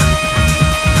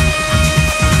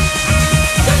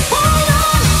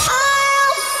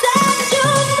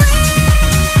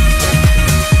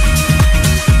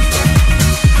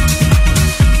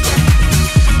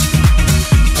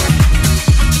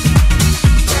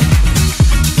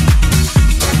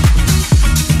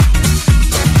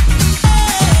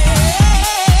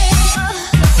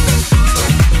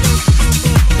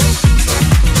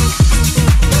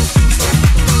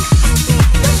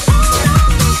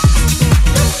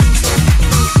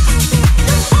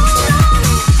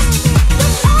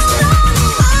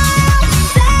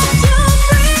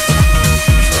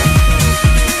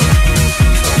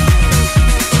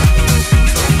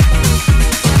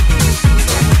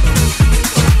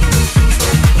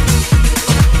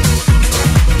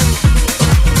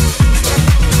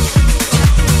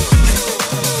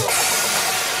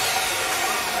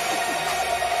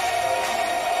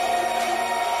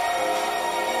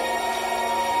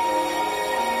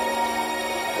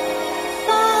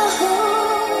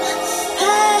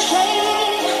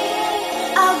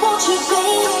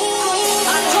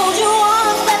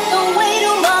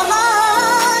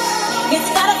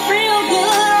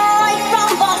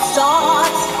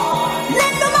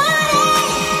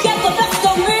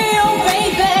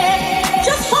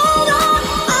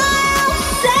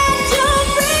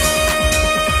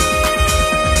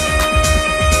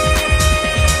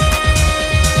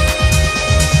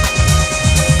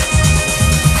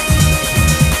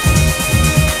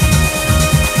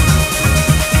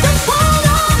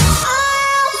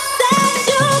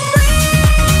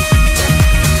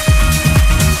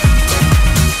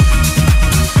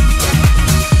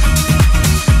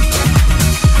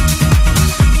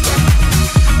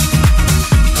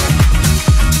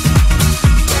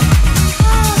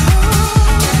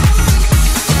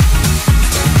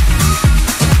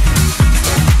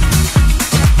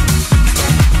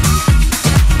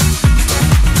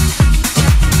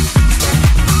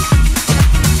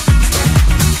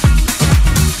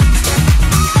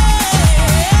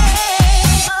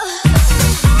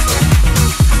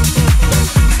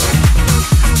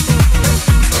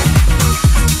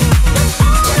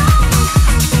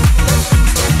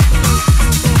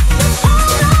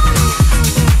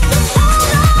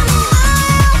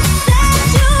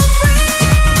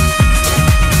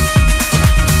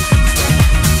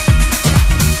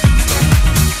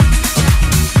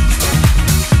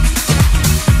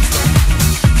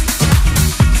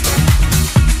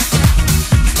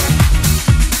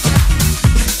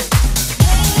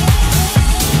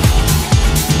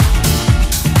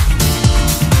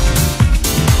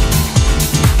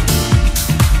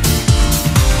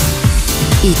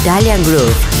 Italian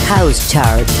Groove House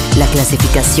Chart, la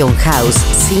clasificación house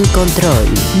sin control.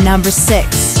 Number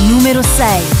 6, número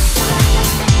 6.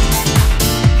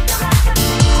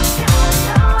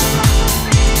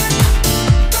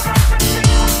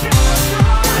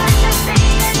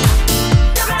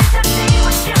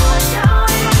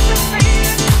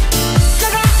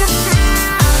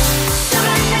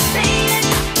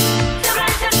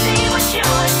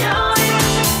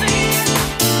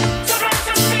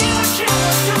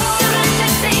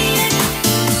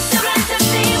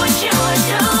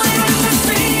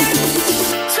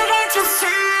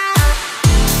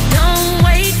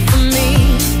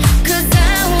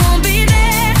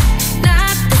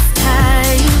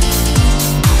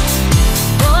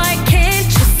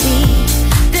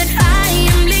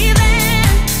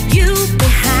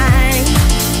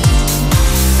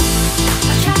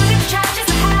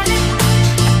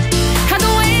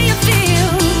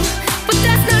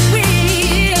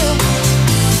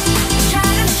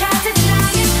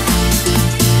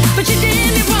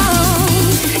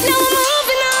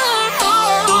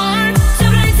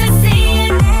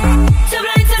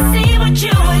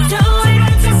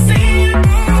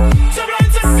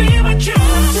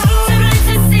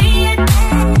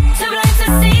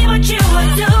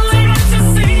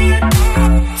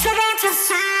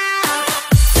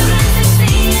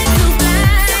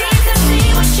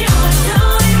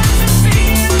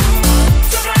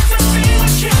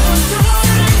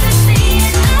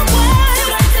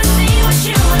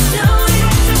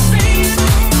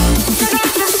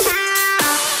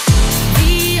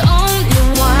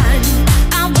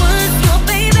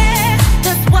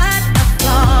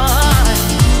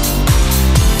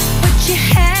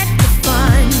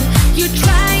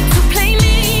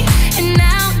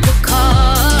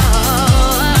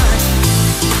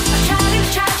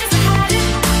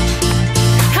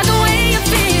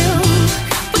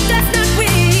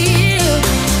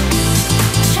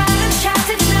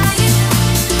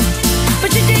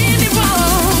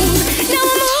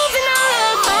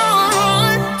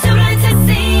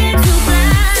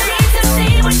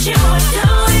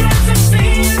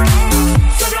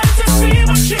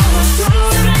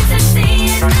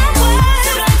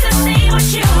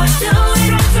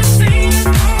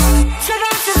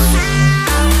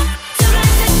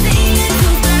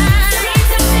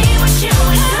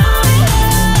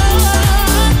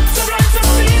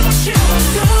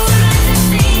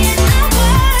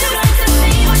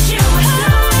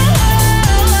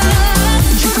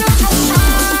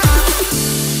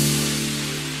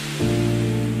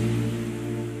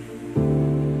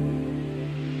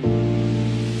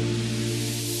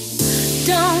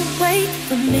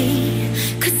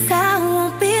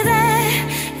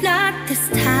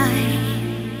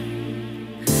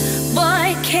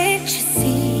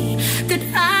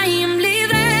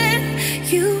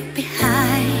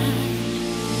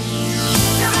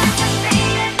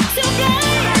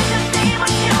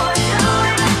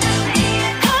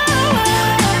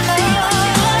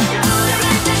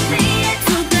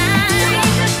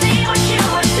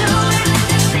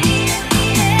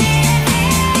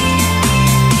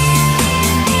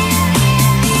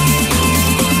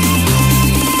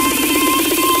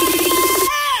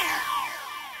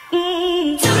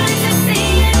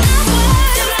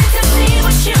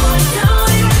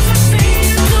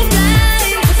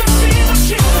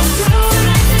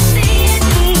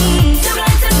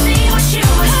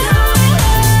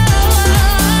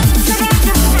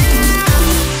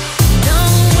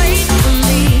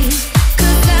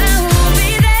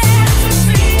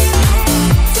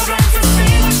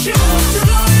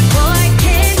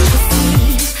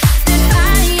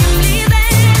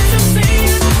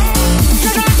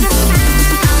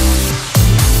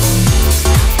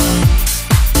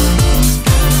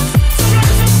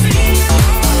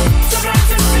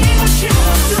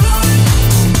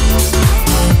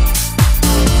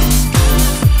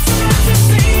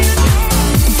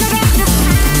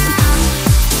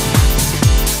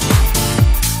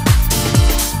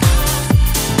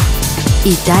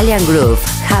 Italian Groove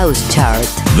House Chart.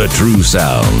 The true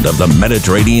sound of the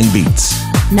Mediterranean beats.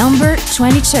 Number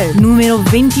 22, numero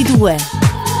 22.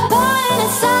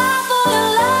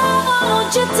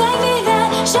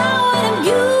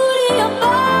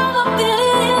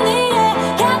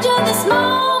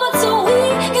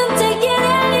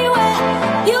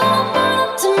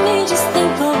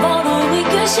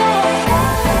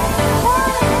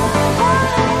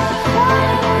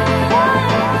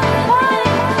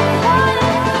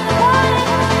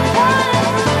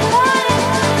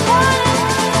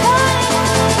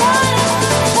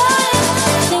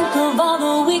 Think of all the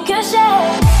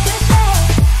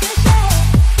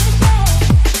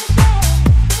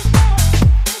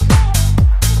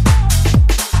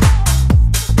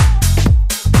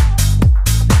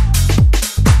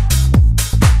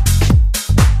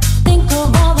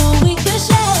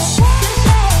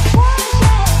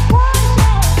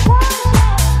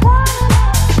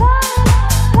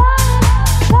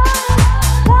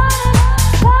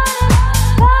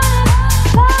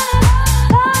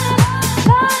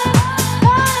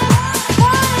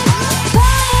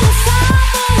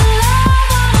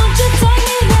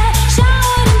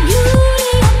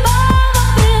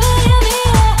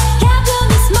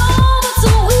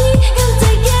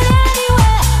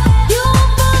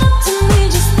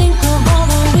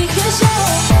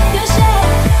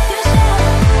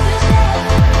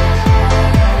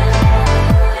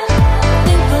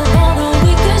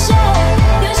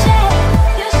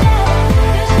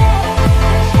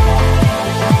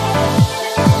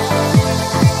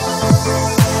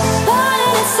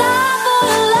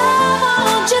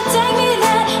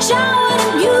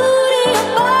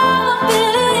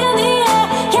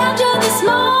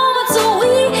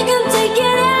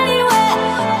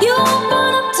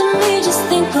just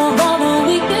think of all that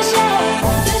we could share.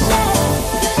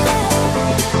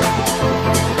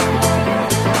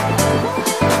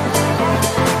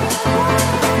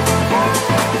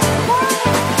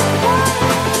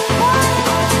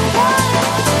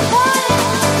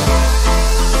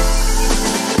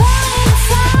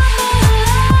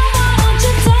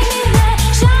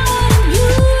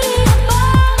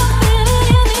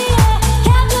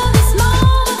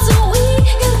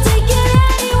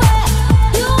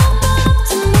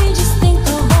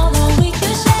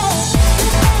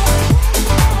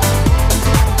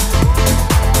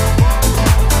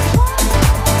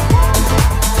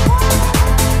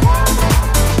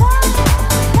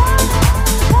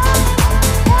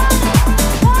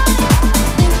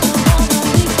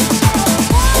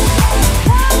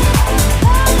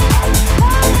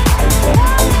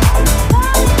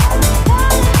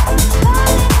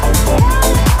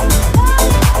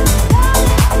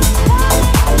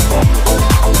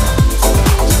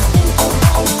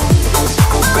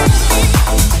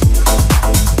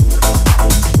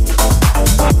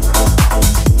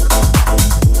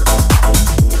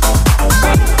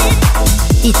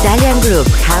 Italian Group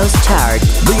House Chart.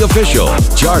 The official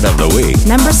chart of the week.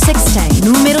 Number 16,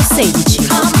 numero 16.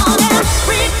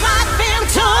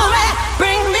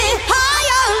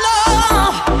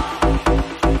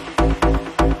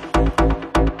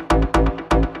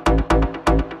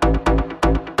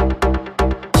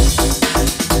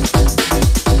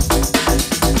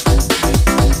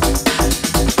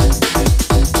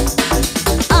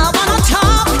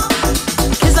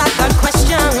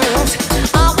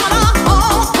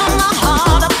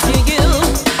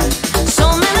 So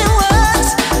many words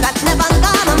that never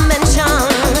got a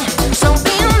mention. So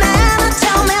be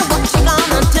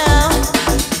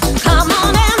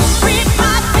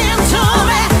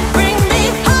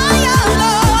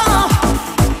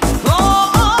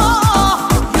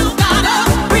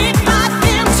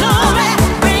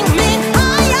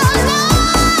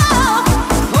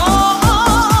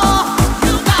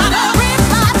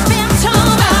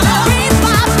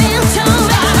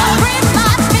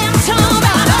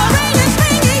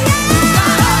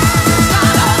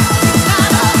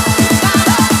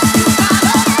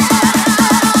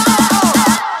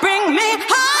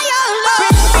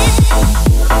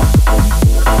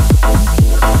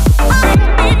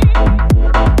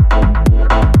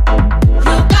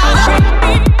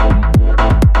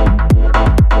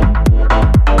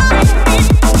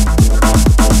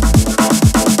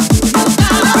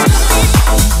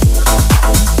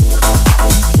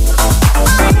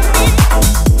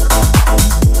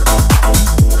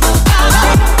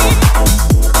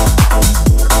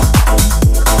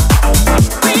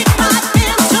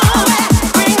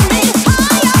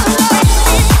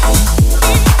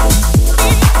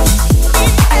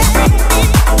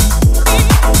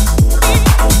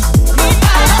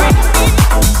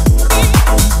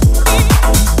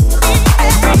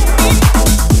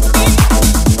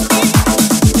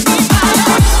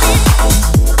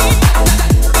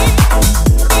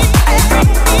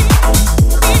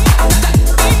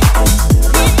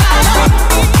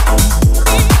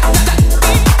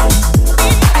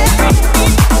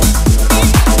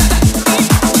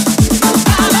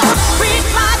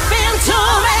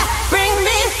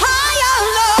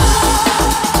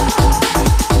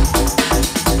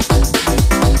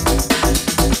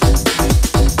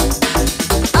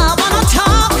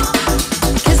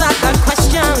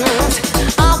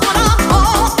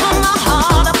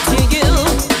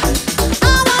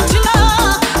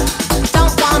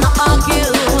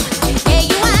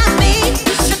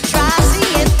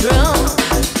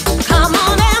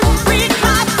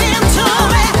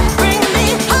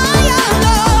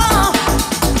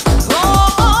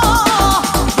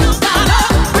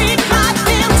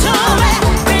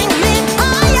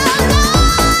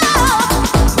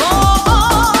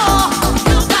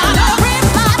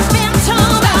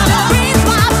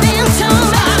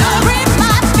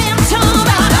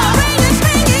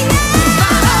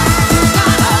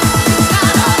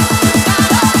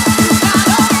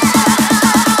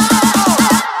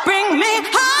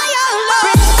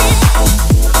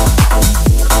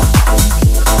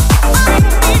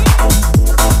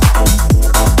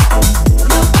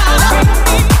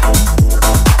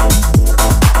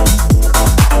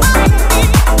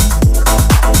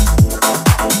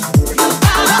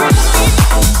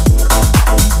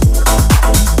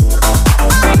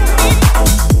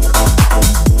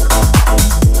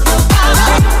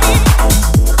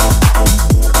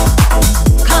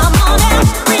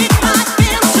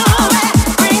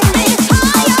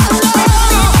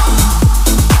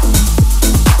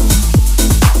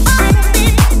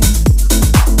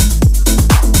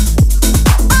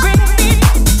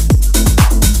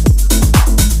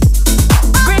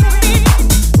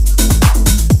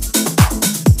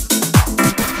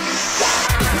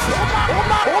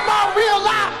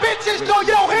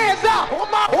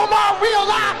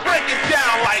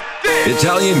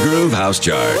Italian Groove House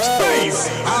Chart.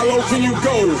 How low can you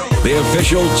go? The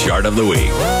official chart of the week.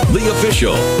 The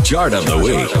official chart of the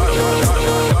week.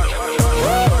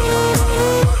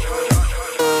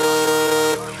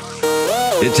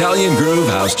 Italian Groove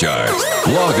House Chart.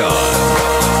 Log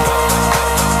on.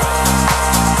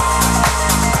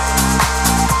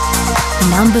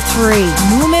 Number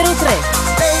 3. Numero 3.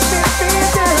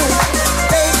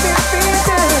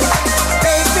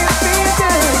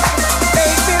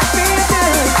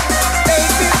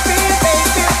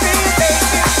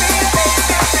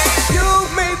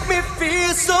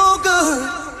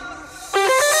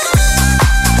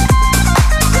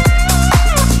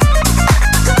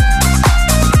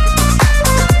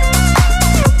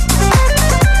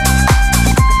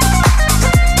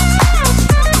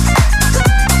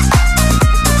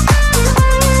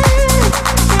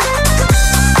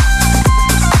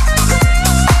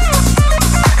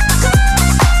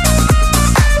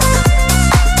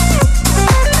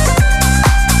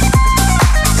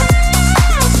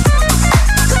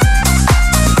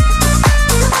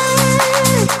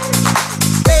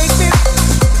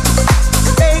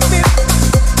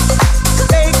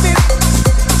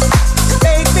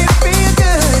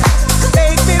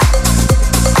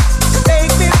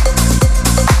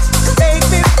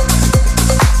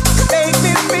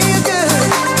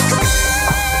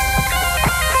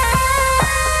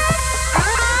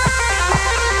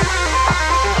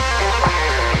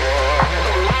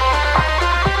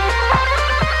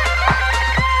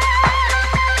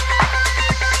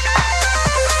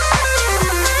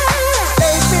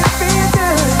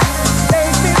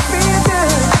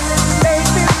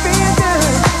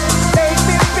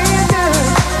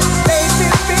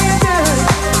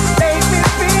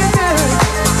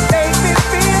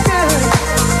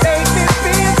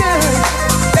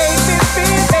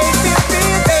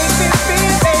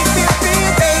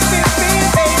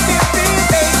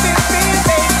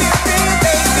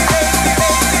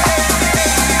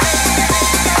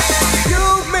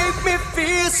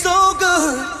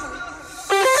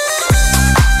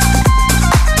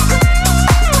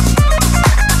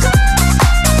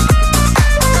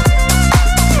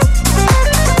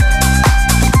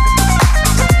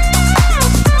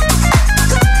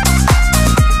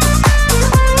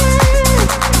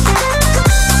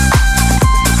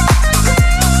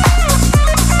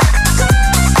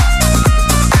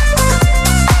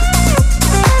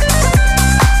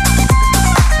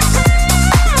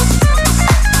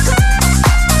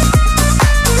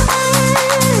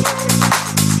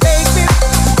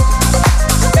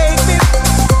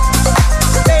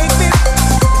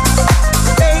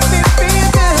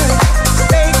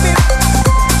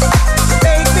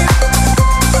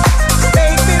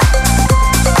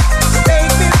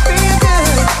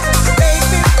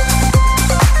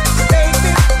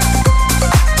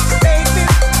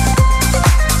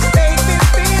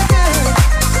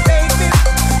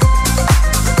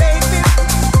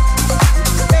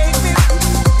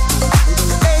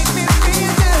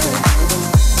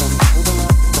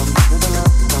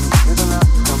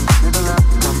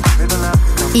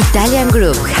 Italian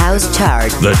Groove House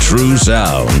Chart. The true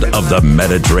sound of the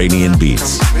Mediterranean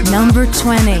beats. Number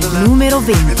 20. Numero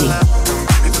 20.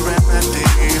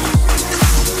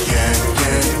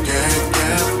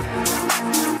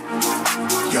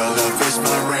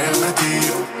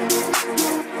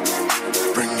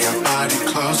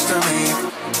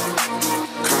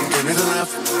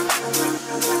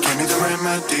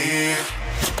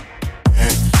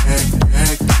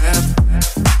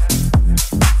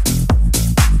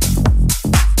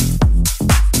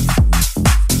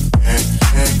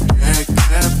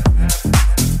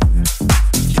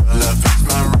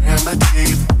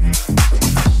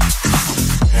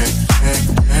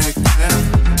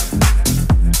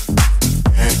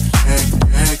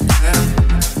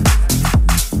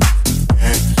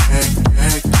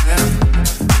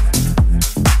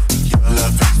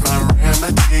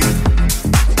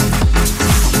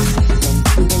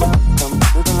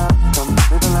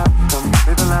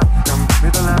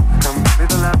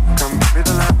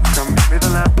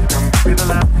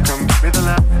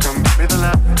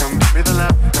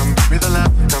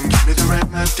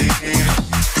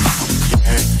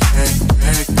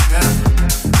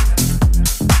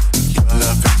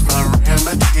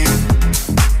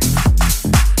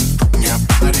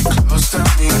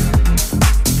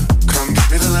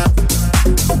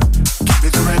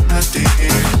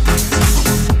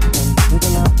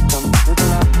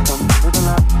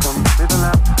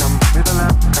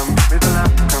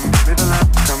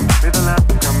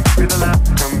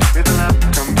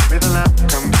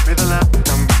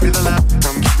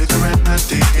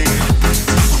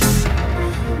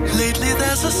 Lately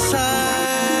there's a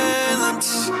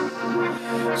silence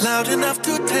loud enough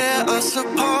to tear us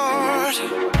apart.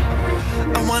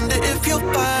 I wonder if you'll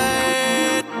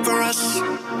fight for us,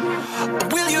 or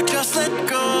will you just let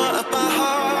go of my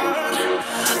heart?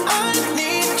 I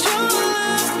need your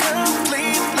love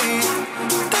completely.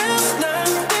 There's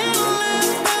nothing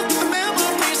left but the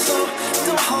memory, so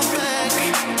don't hold back,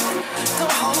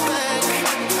 don't hold back,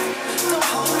 don't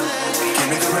hold back. Give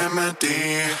me the remedy.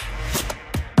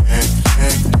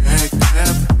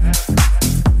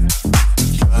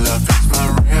 Your love is my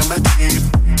remedy.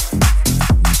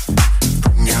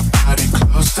 Bring your body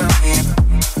close to me.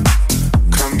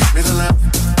 Come give me the love.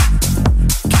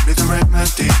 Give me the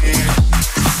remedy.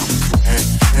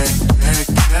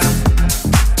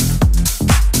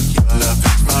 Your love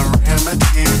is my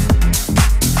remedy.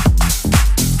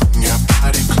 Bring your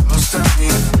body close to me.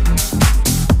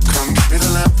 Come give me the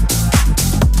love.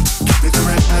 Give me the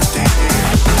remedy.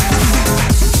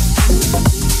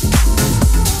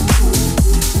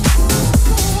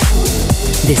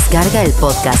 Descarga el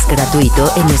podcast gratuito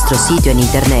en nuestro sitio en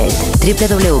internet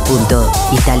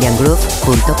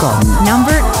www.italiangroove.com.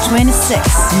 Number 26,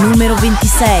 numero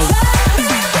 26.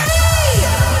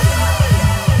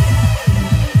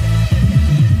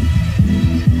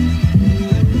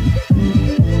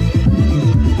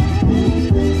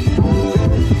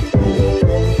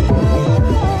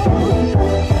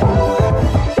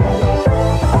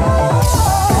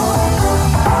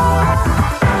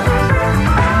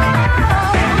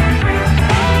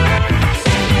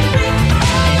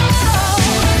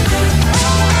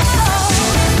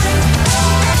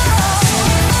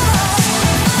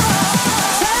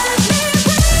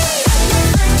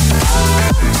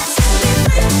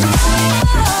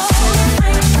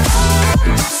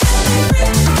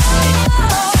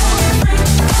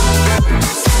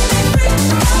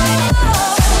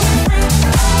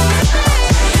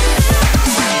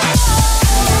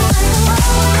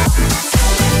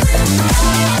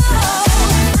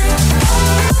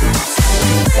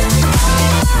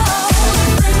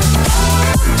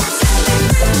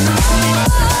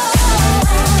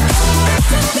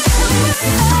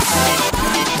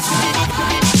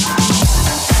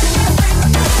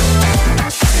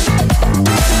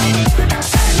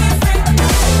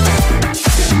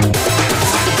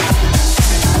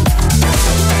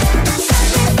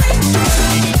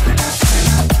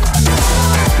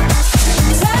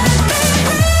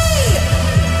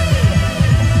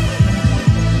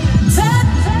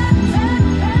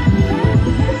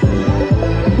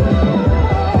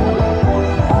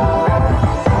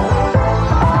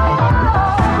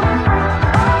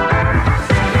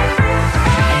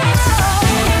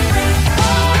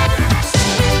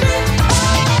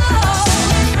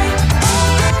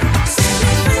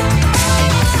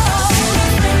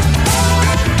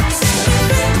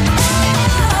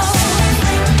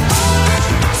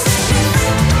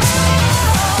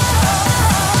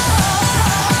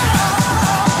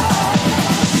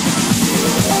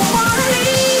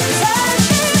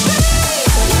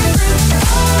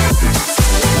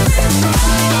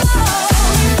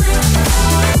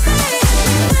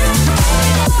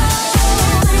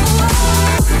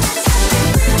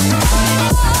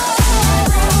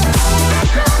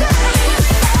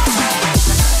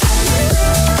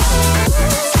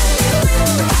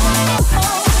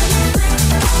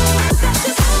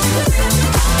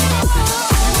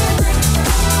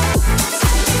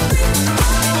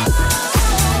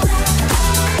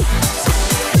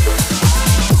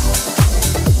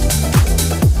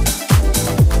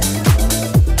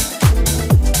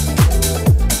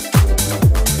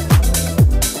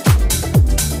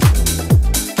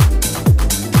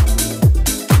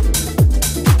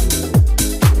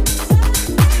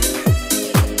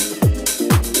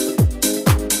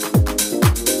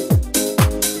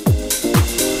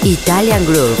 Italian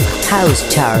Groove House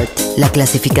Chart, la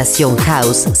clasificación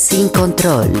house sin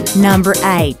control. Number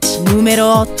 8,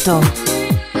 numero 8.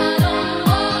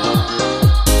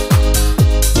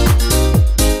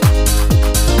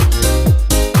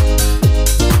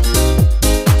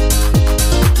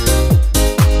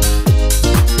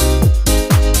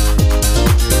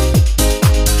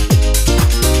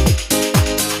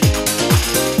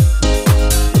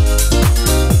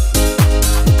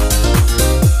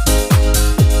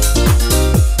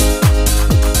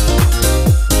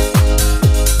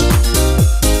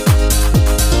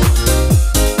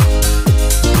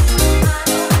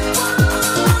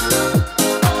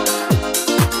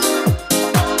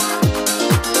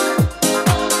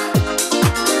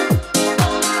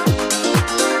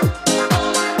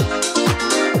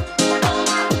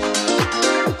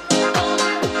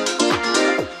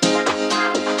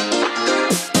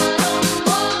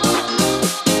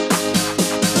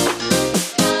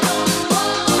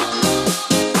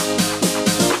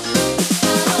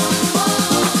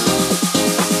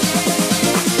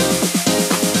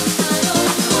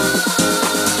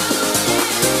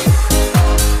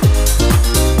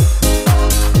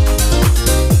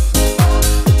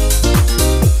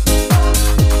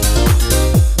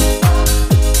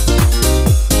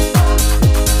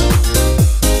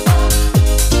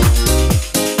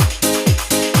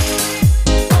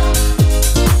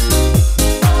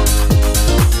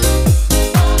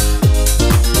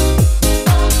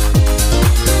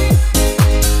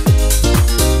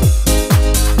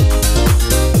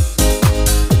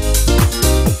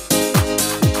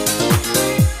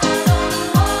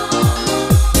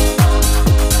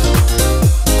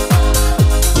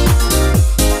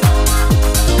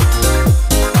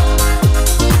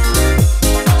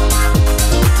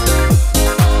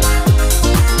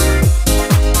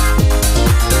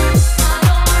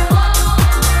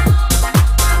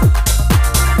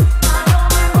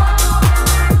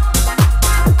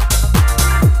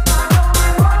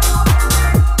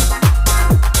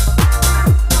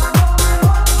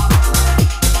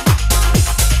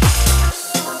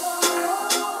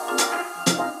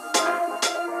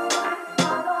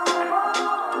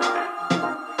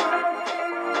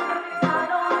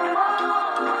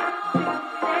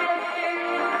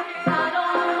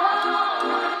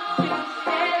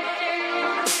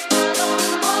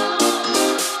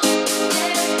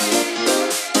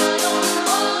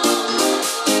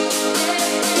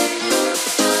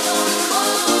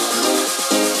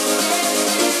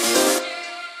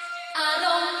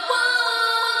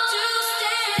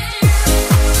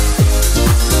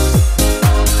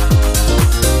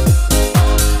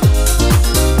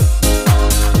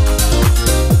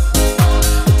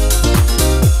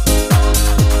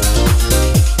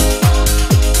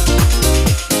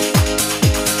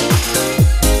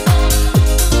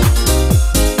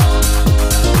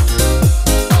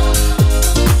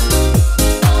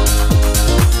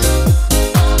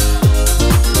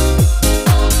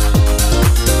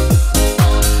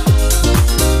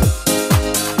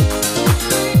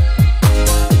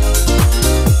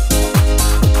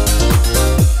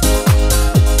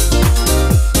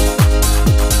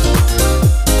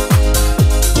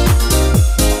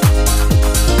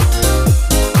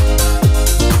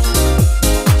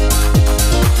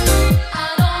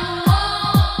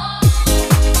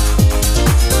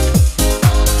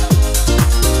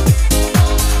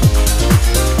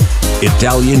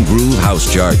 Italian Groove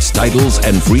House Charts, titles,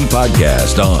 and free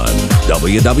podcast on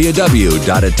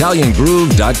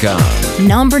www.italiangroove.com.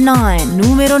 Number 9,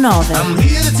 numero 9. I'm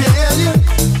here to tell you.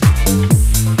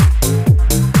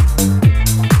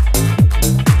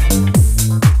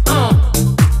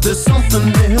 There's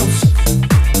something else.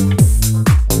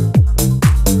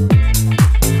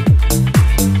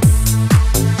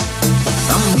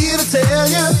 I'm here to tell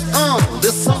you,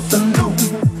 there's something new.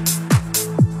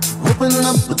 Open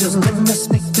up, but just let me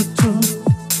speak the truth.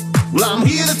 Well, I'm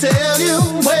here to tell you,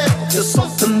 well, there's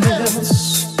something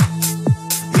else.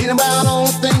 Ain't about all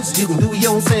the things you can do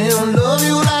yourself. Love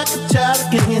you like a child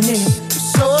again,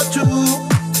 it's so true.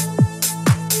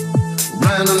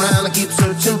 Round and round, I keep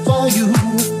searching for you.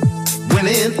 When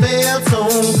it felt so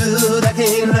good, I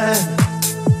can't lie.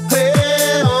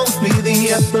 Well, always be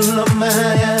the apple of my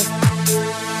eye.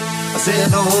 I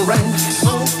said, alright,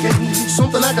 okay.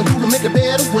 Something I can do to make it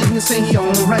better when you say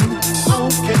alright,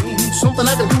 okay. Something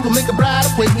I can do to make it brighter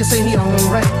when you say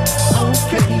alright,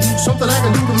 okay. Something I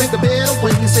can do to make it better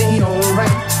when you say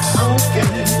alright, okay.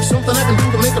 Something I can do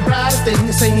to make it brighter when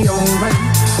you say alright,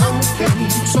 okay.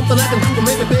 Something I can do to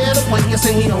make it better when you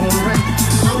say alright,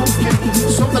 okay.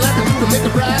 Something I can do to make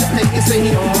it brighter when you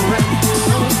say alright,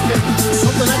 okay.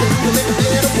 Something I can do to make it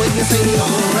better when you say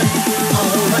alright,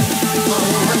 alright,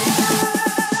 alright.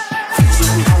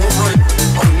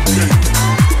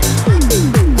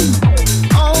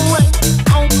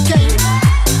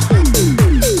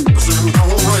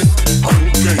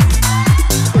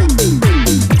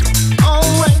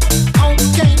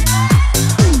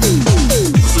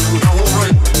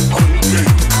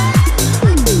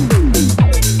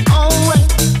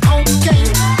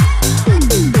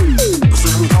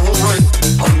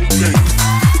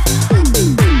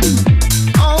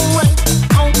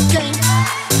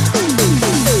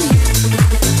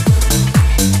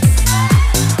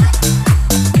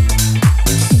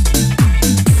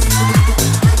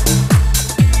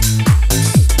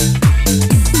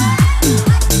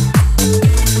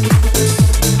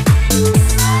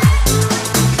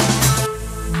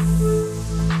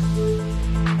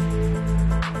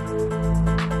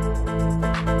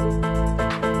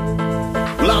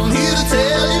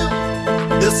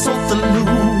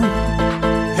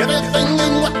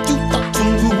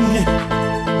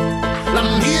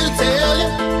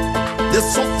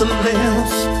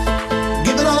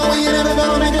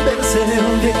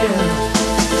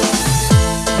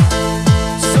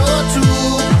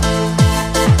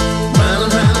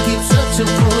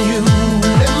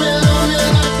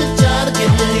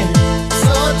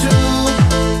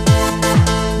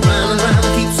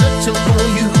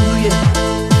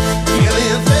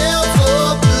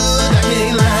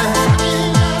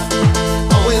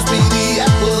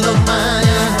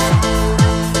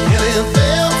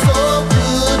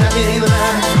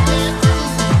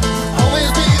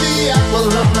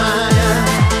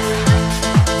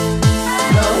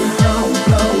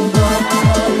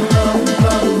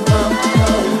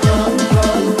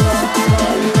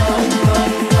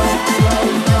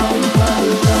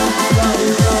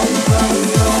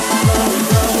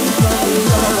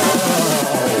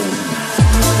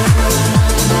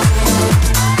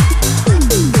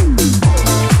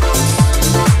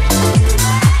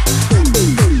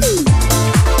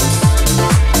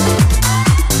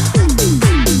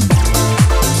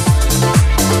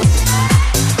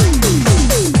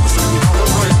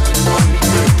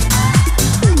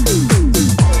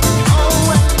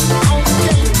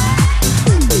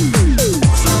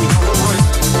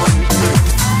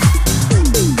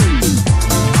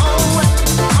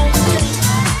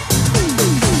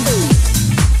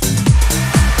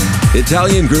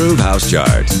 Italian Groove House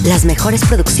Chart. Las mejores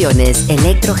producciones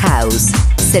Electro House,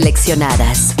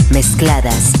 seleccionadas,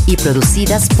 mezcladas y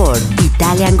producidas por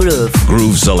Italian Groove.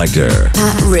 Groove Selector.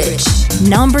 Pat Rich.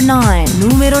 Number 9,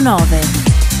 numero 9.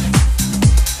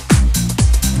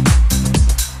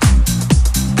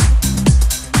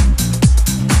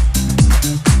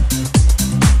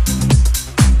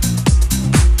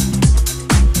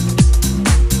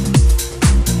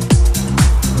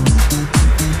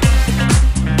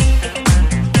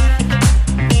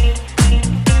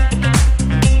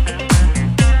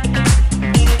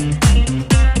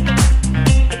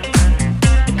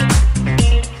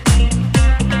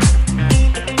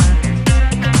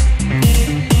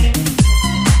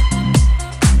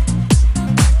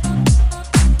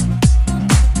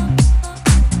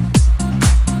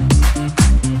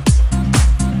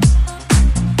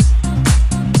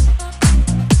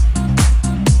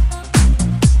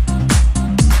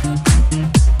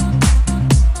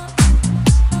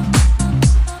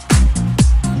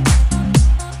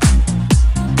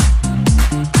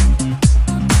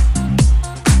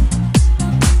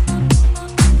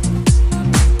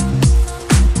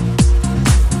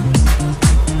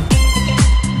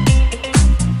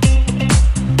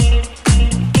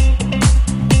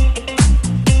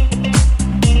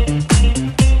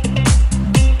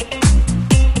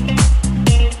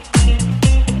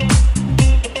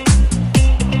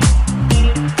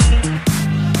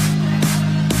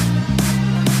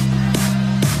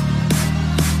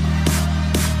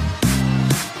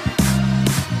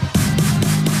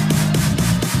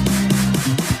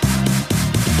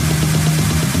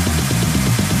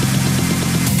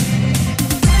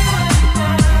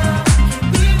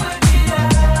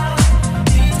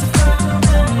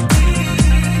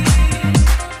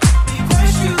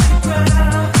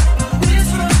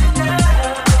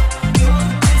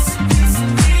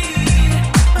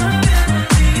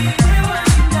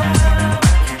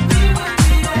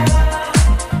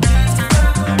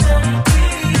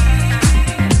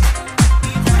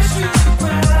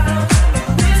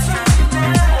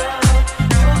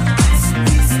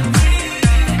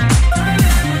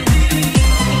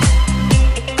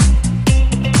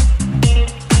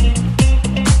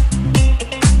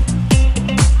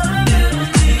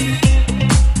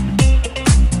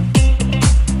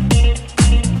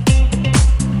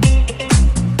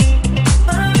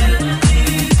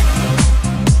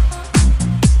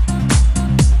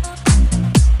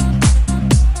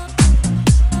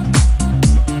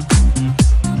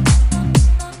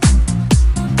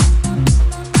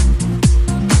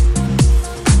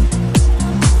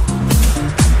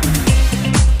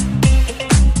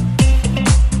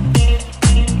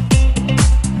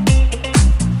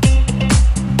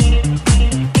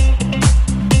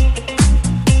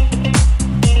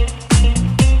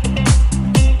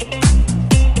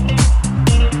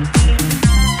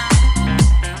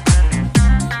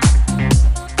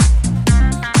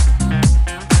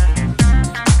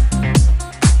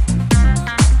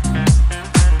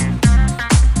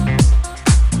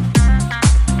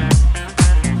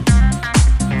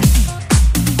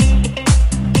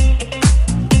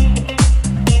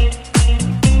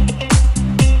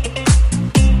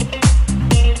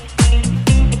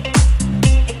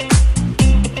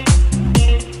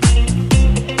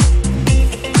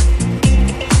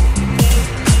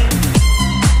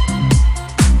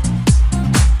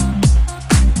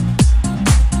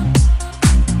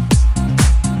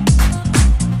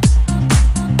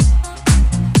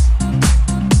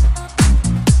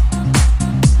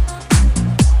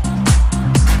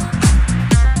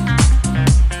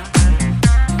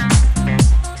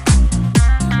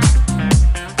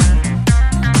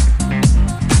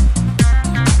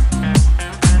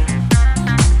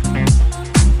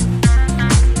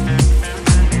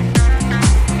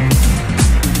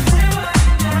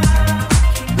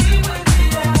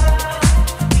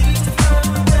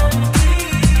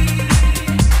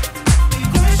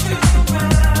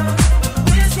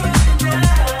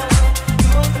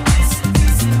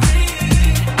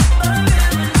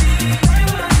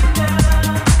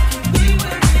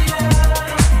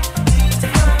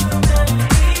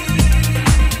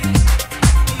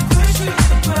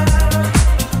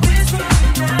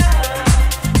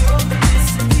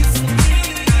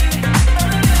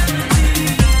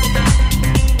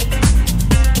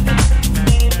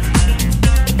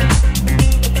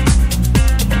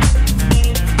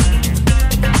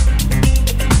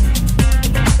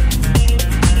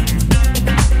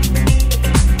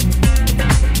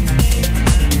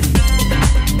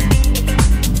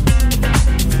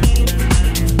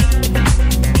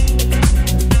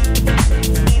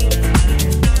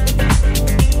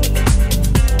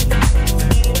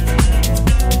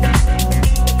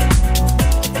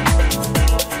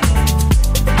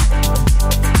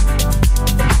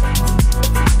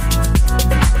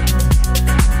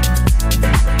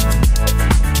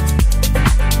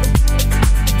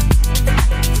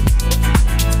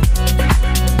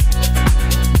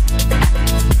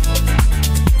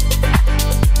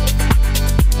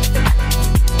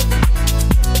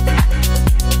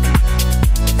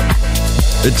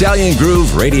 Italian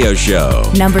Groove Radio Show.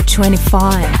 Number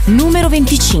 25. Numero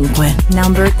 25.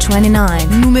 Number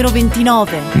 29. Numero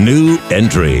 29. New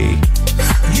entry.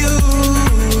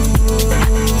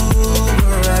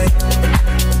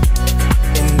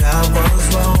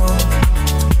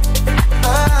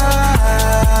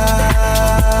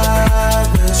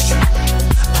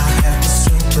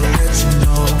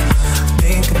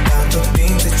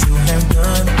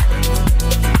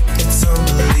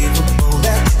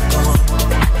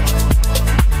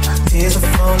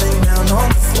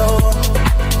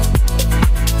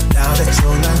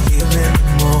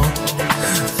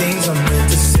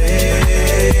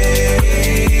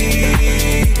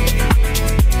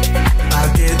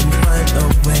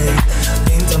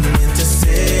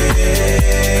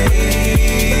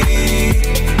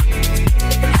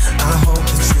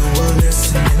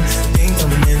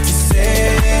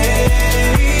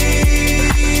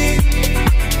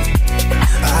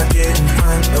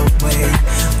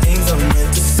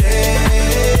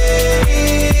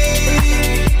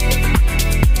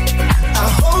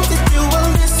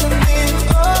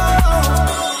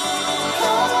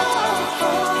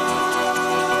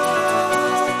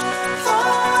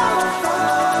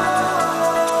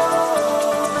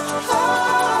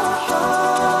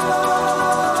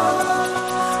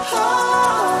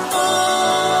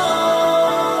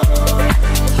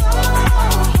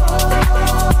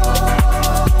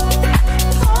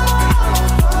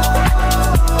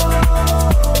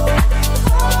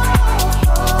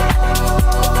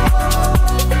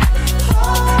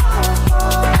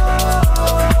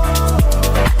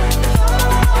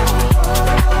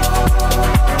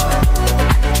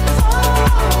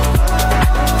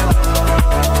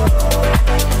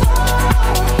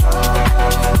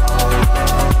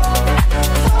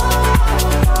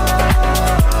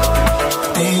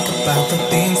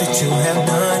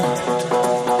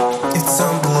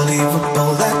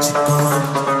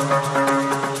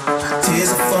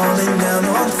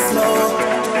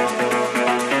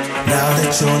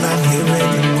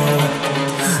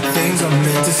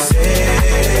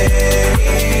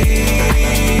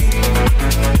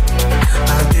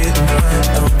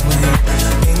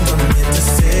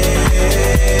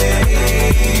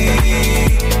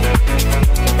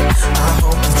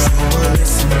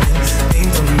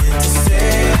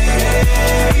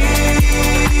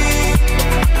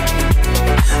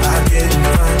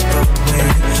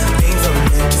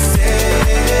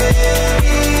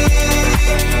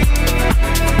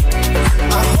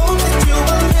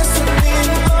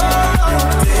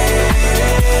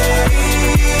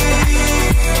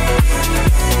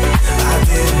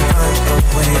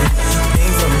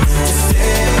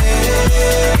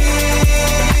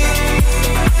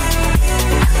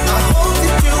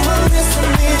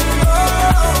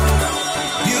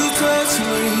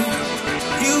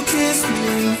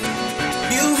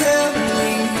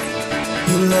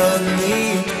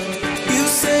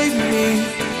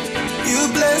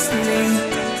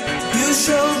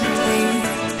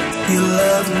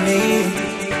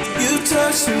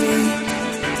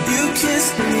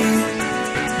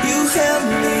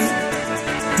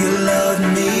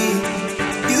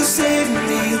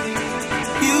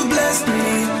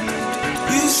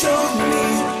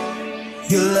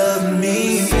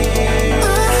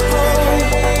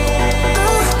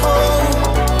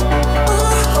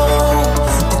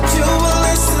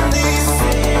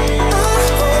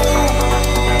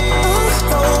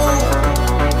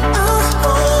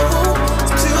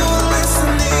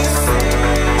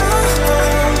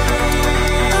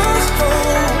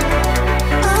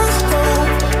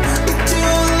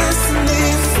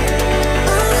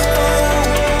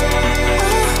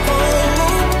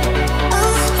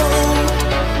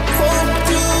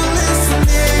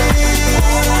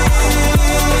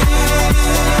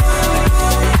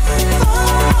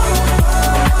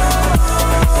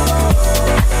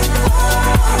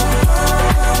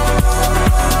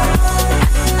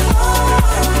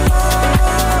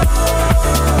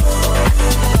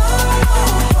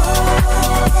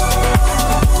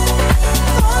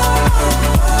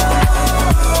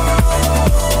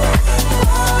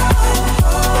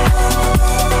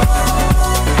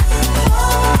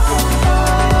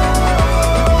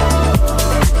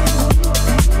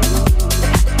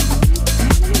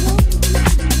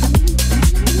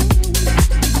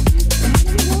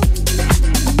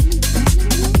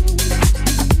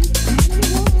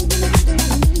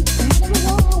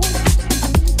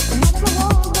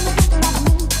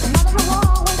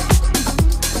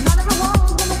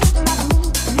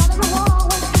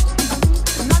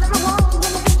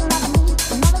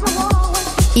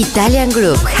 Italian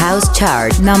Groove House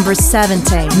Chart Number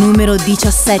 70. Numero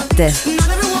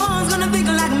 17.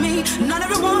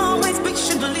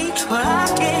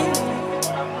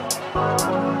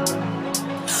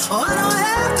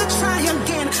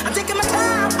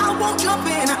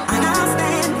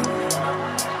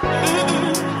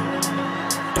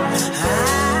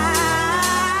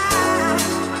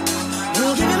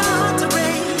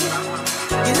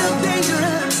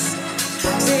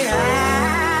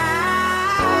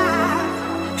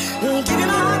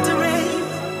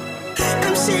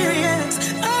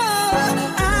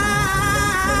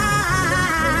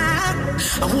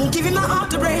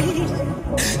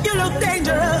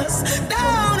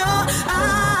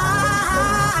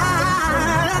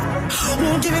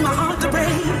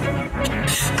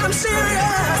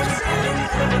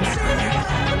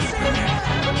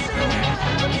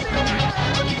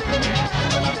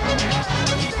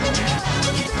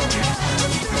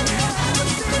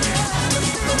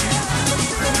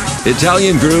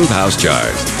 Italian Groove House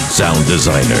Chart. Sound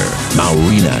designer,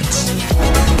 Maurinats.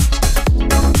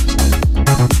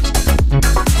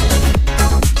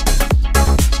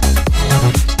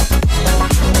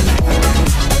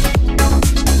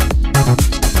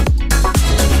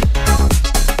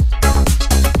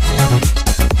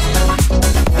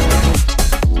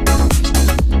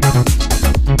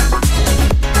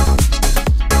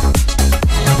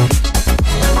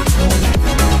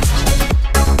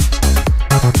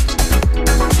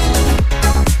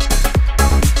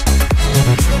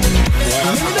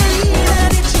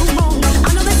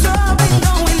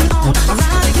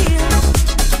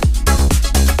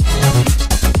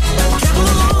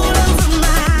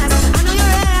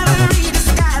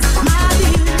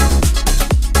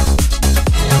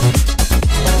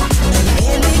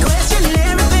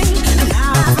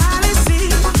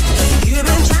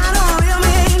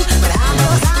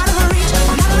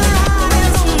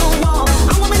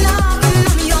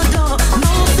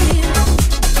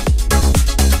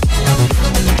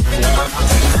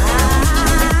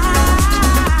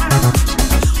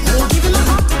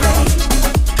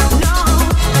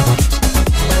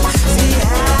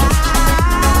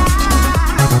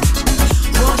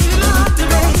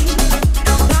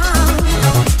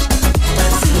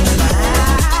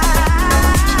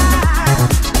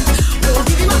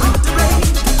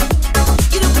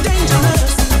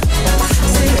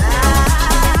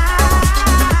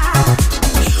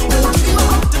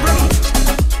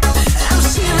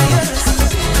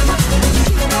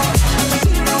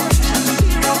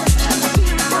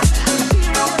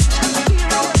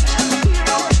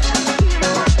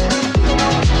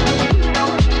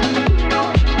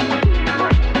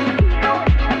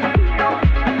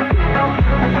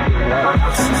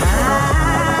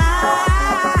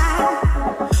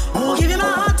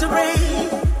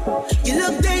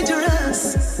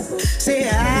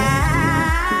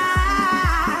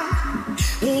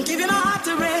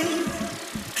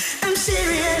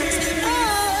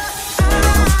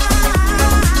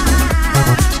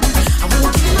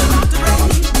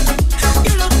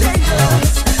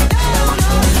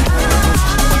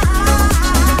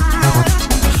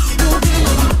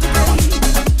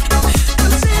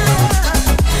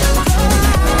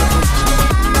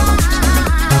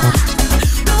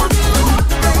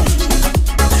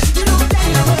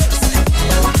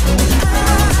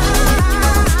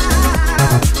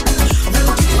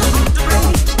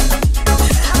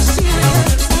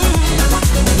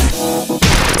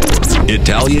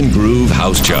 Italian Groove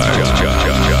House Chart.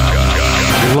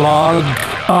 Log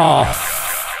off.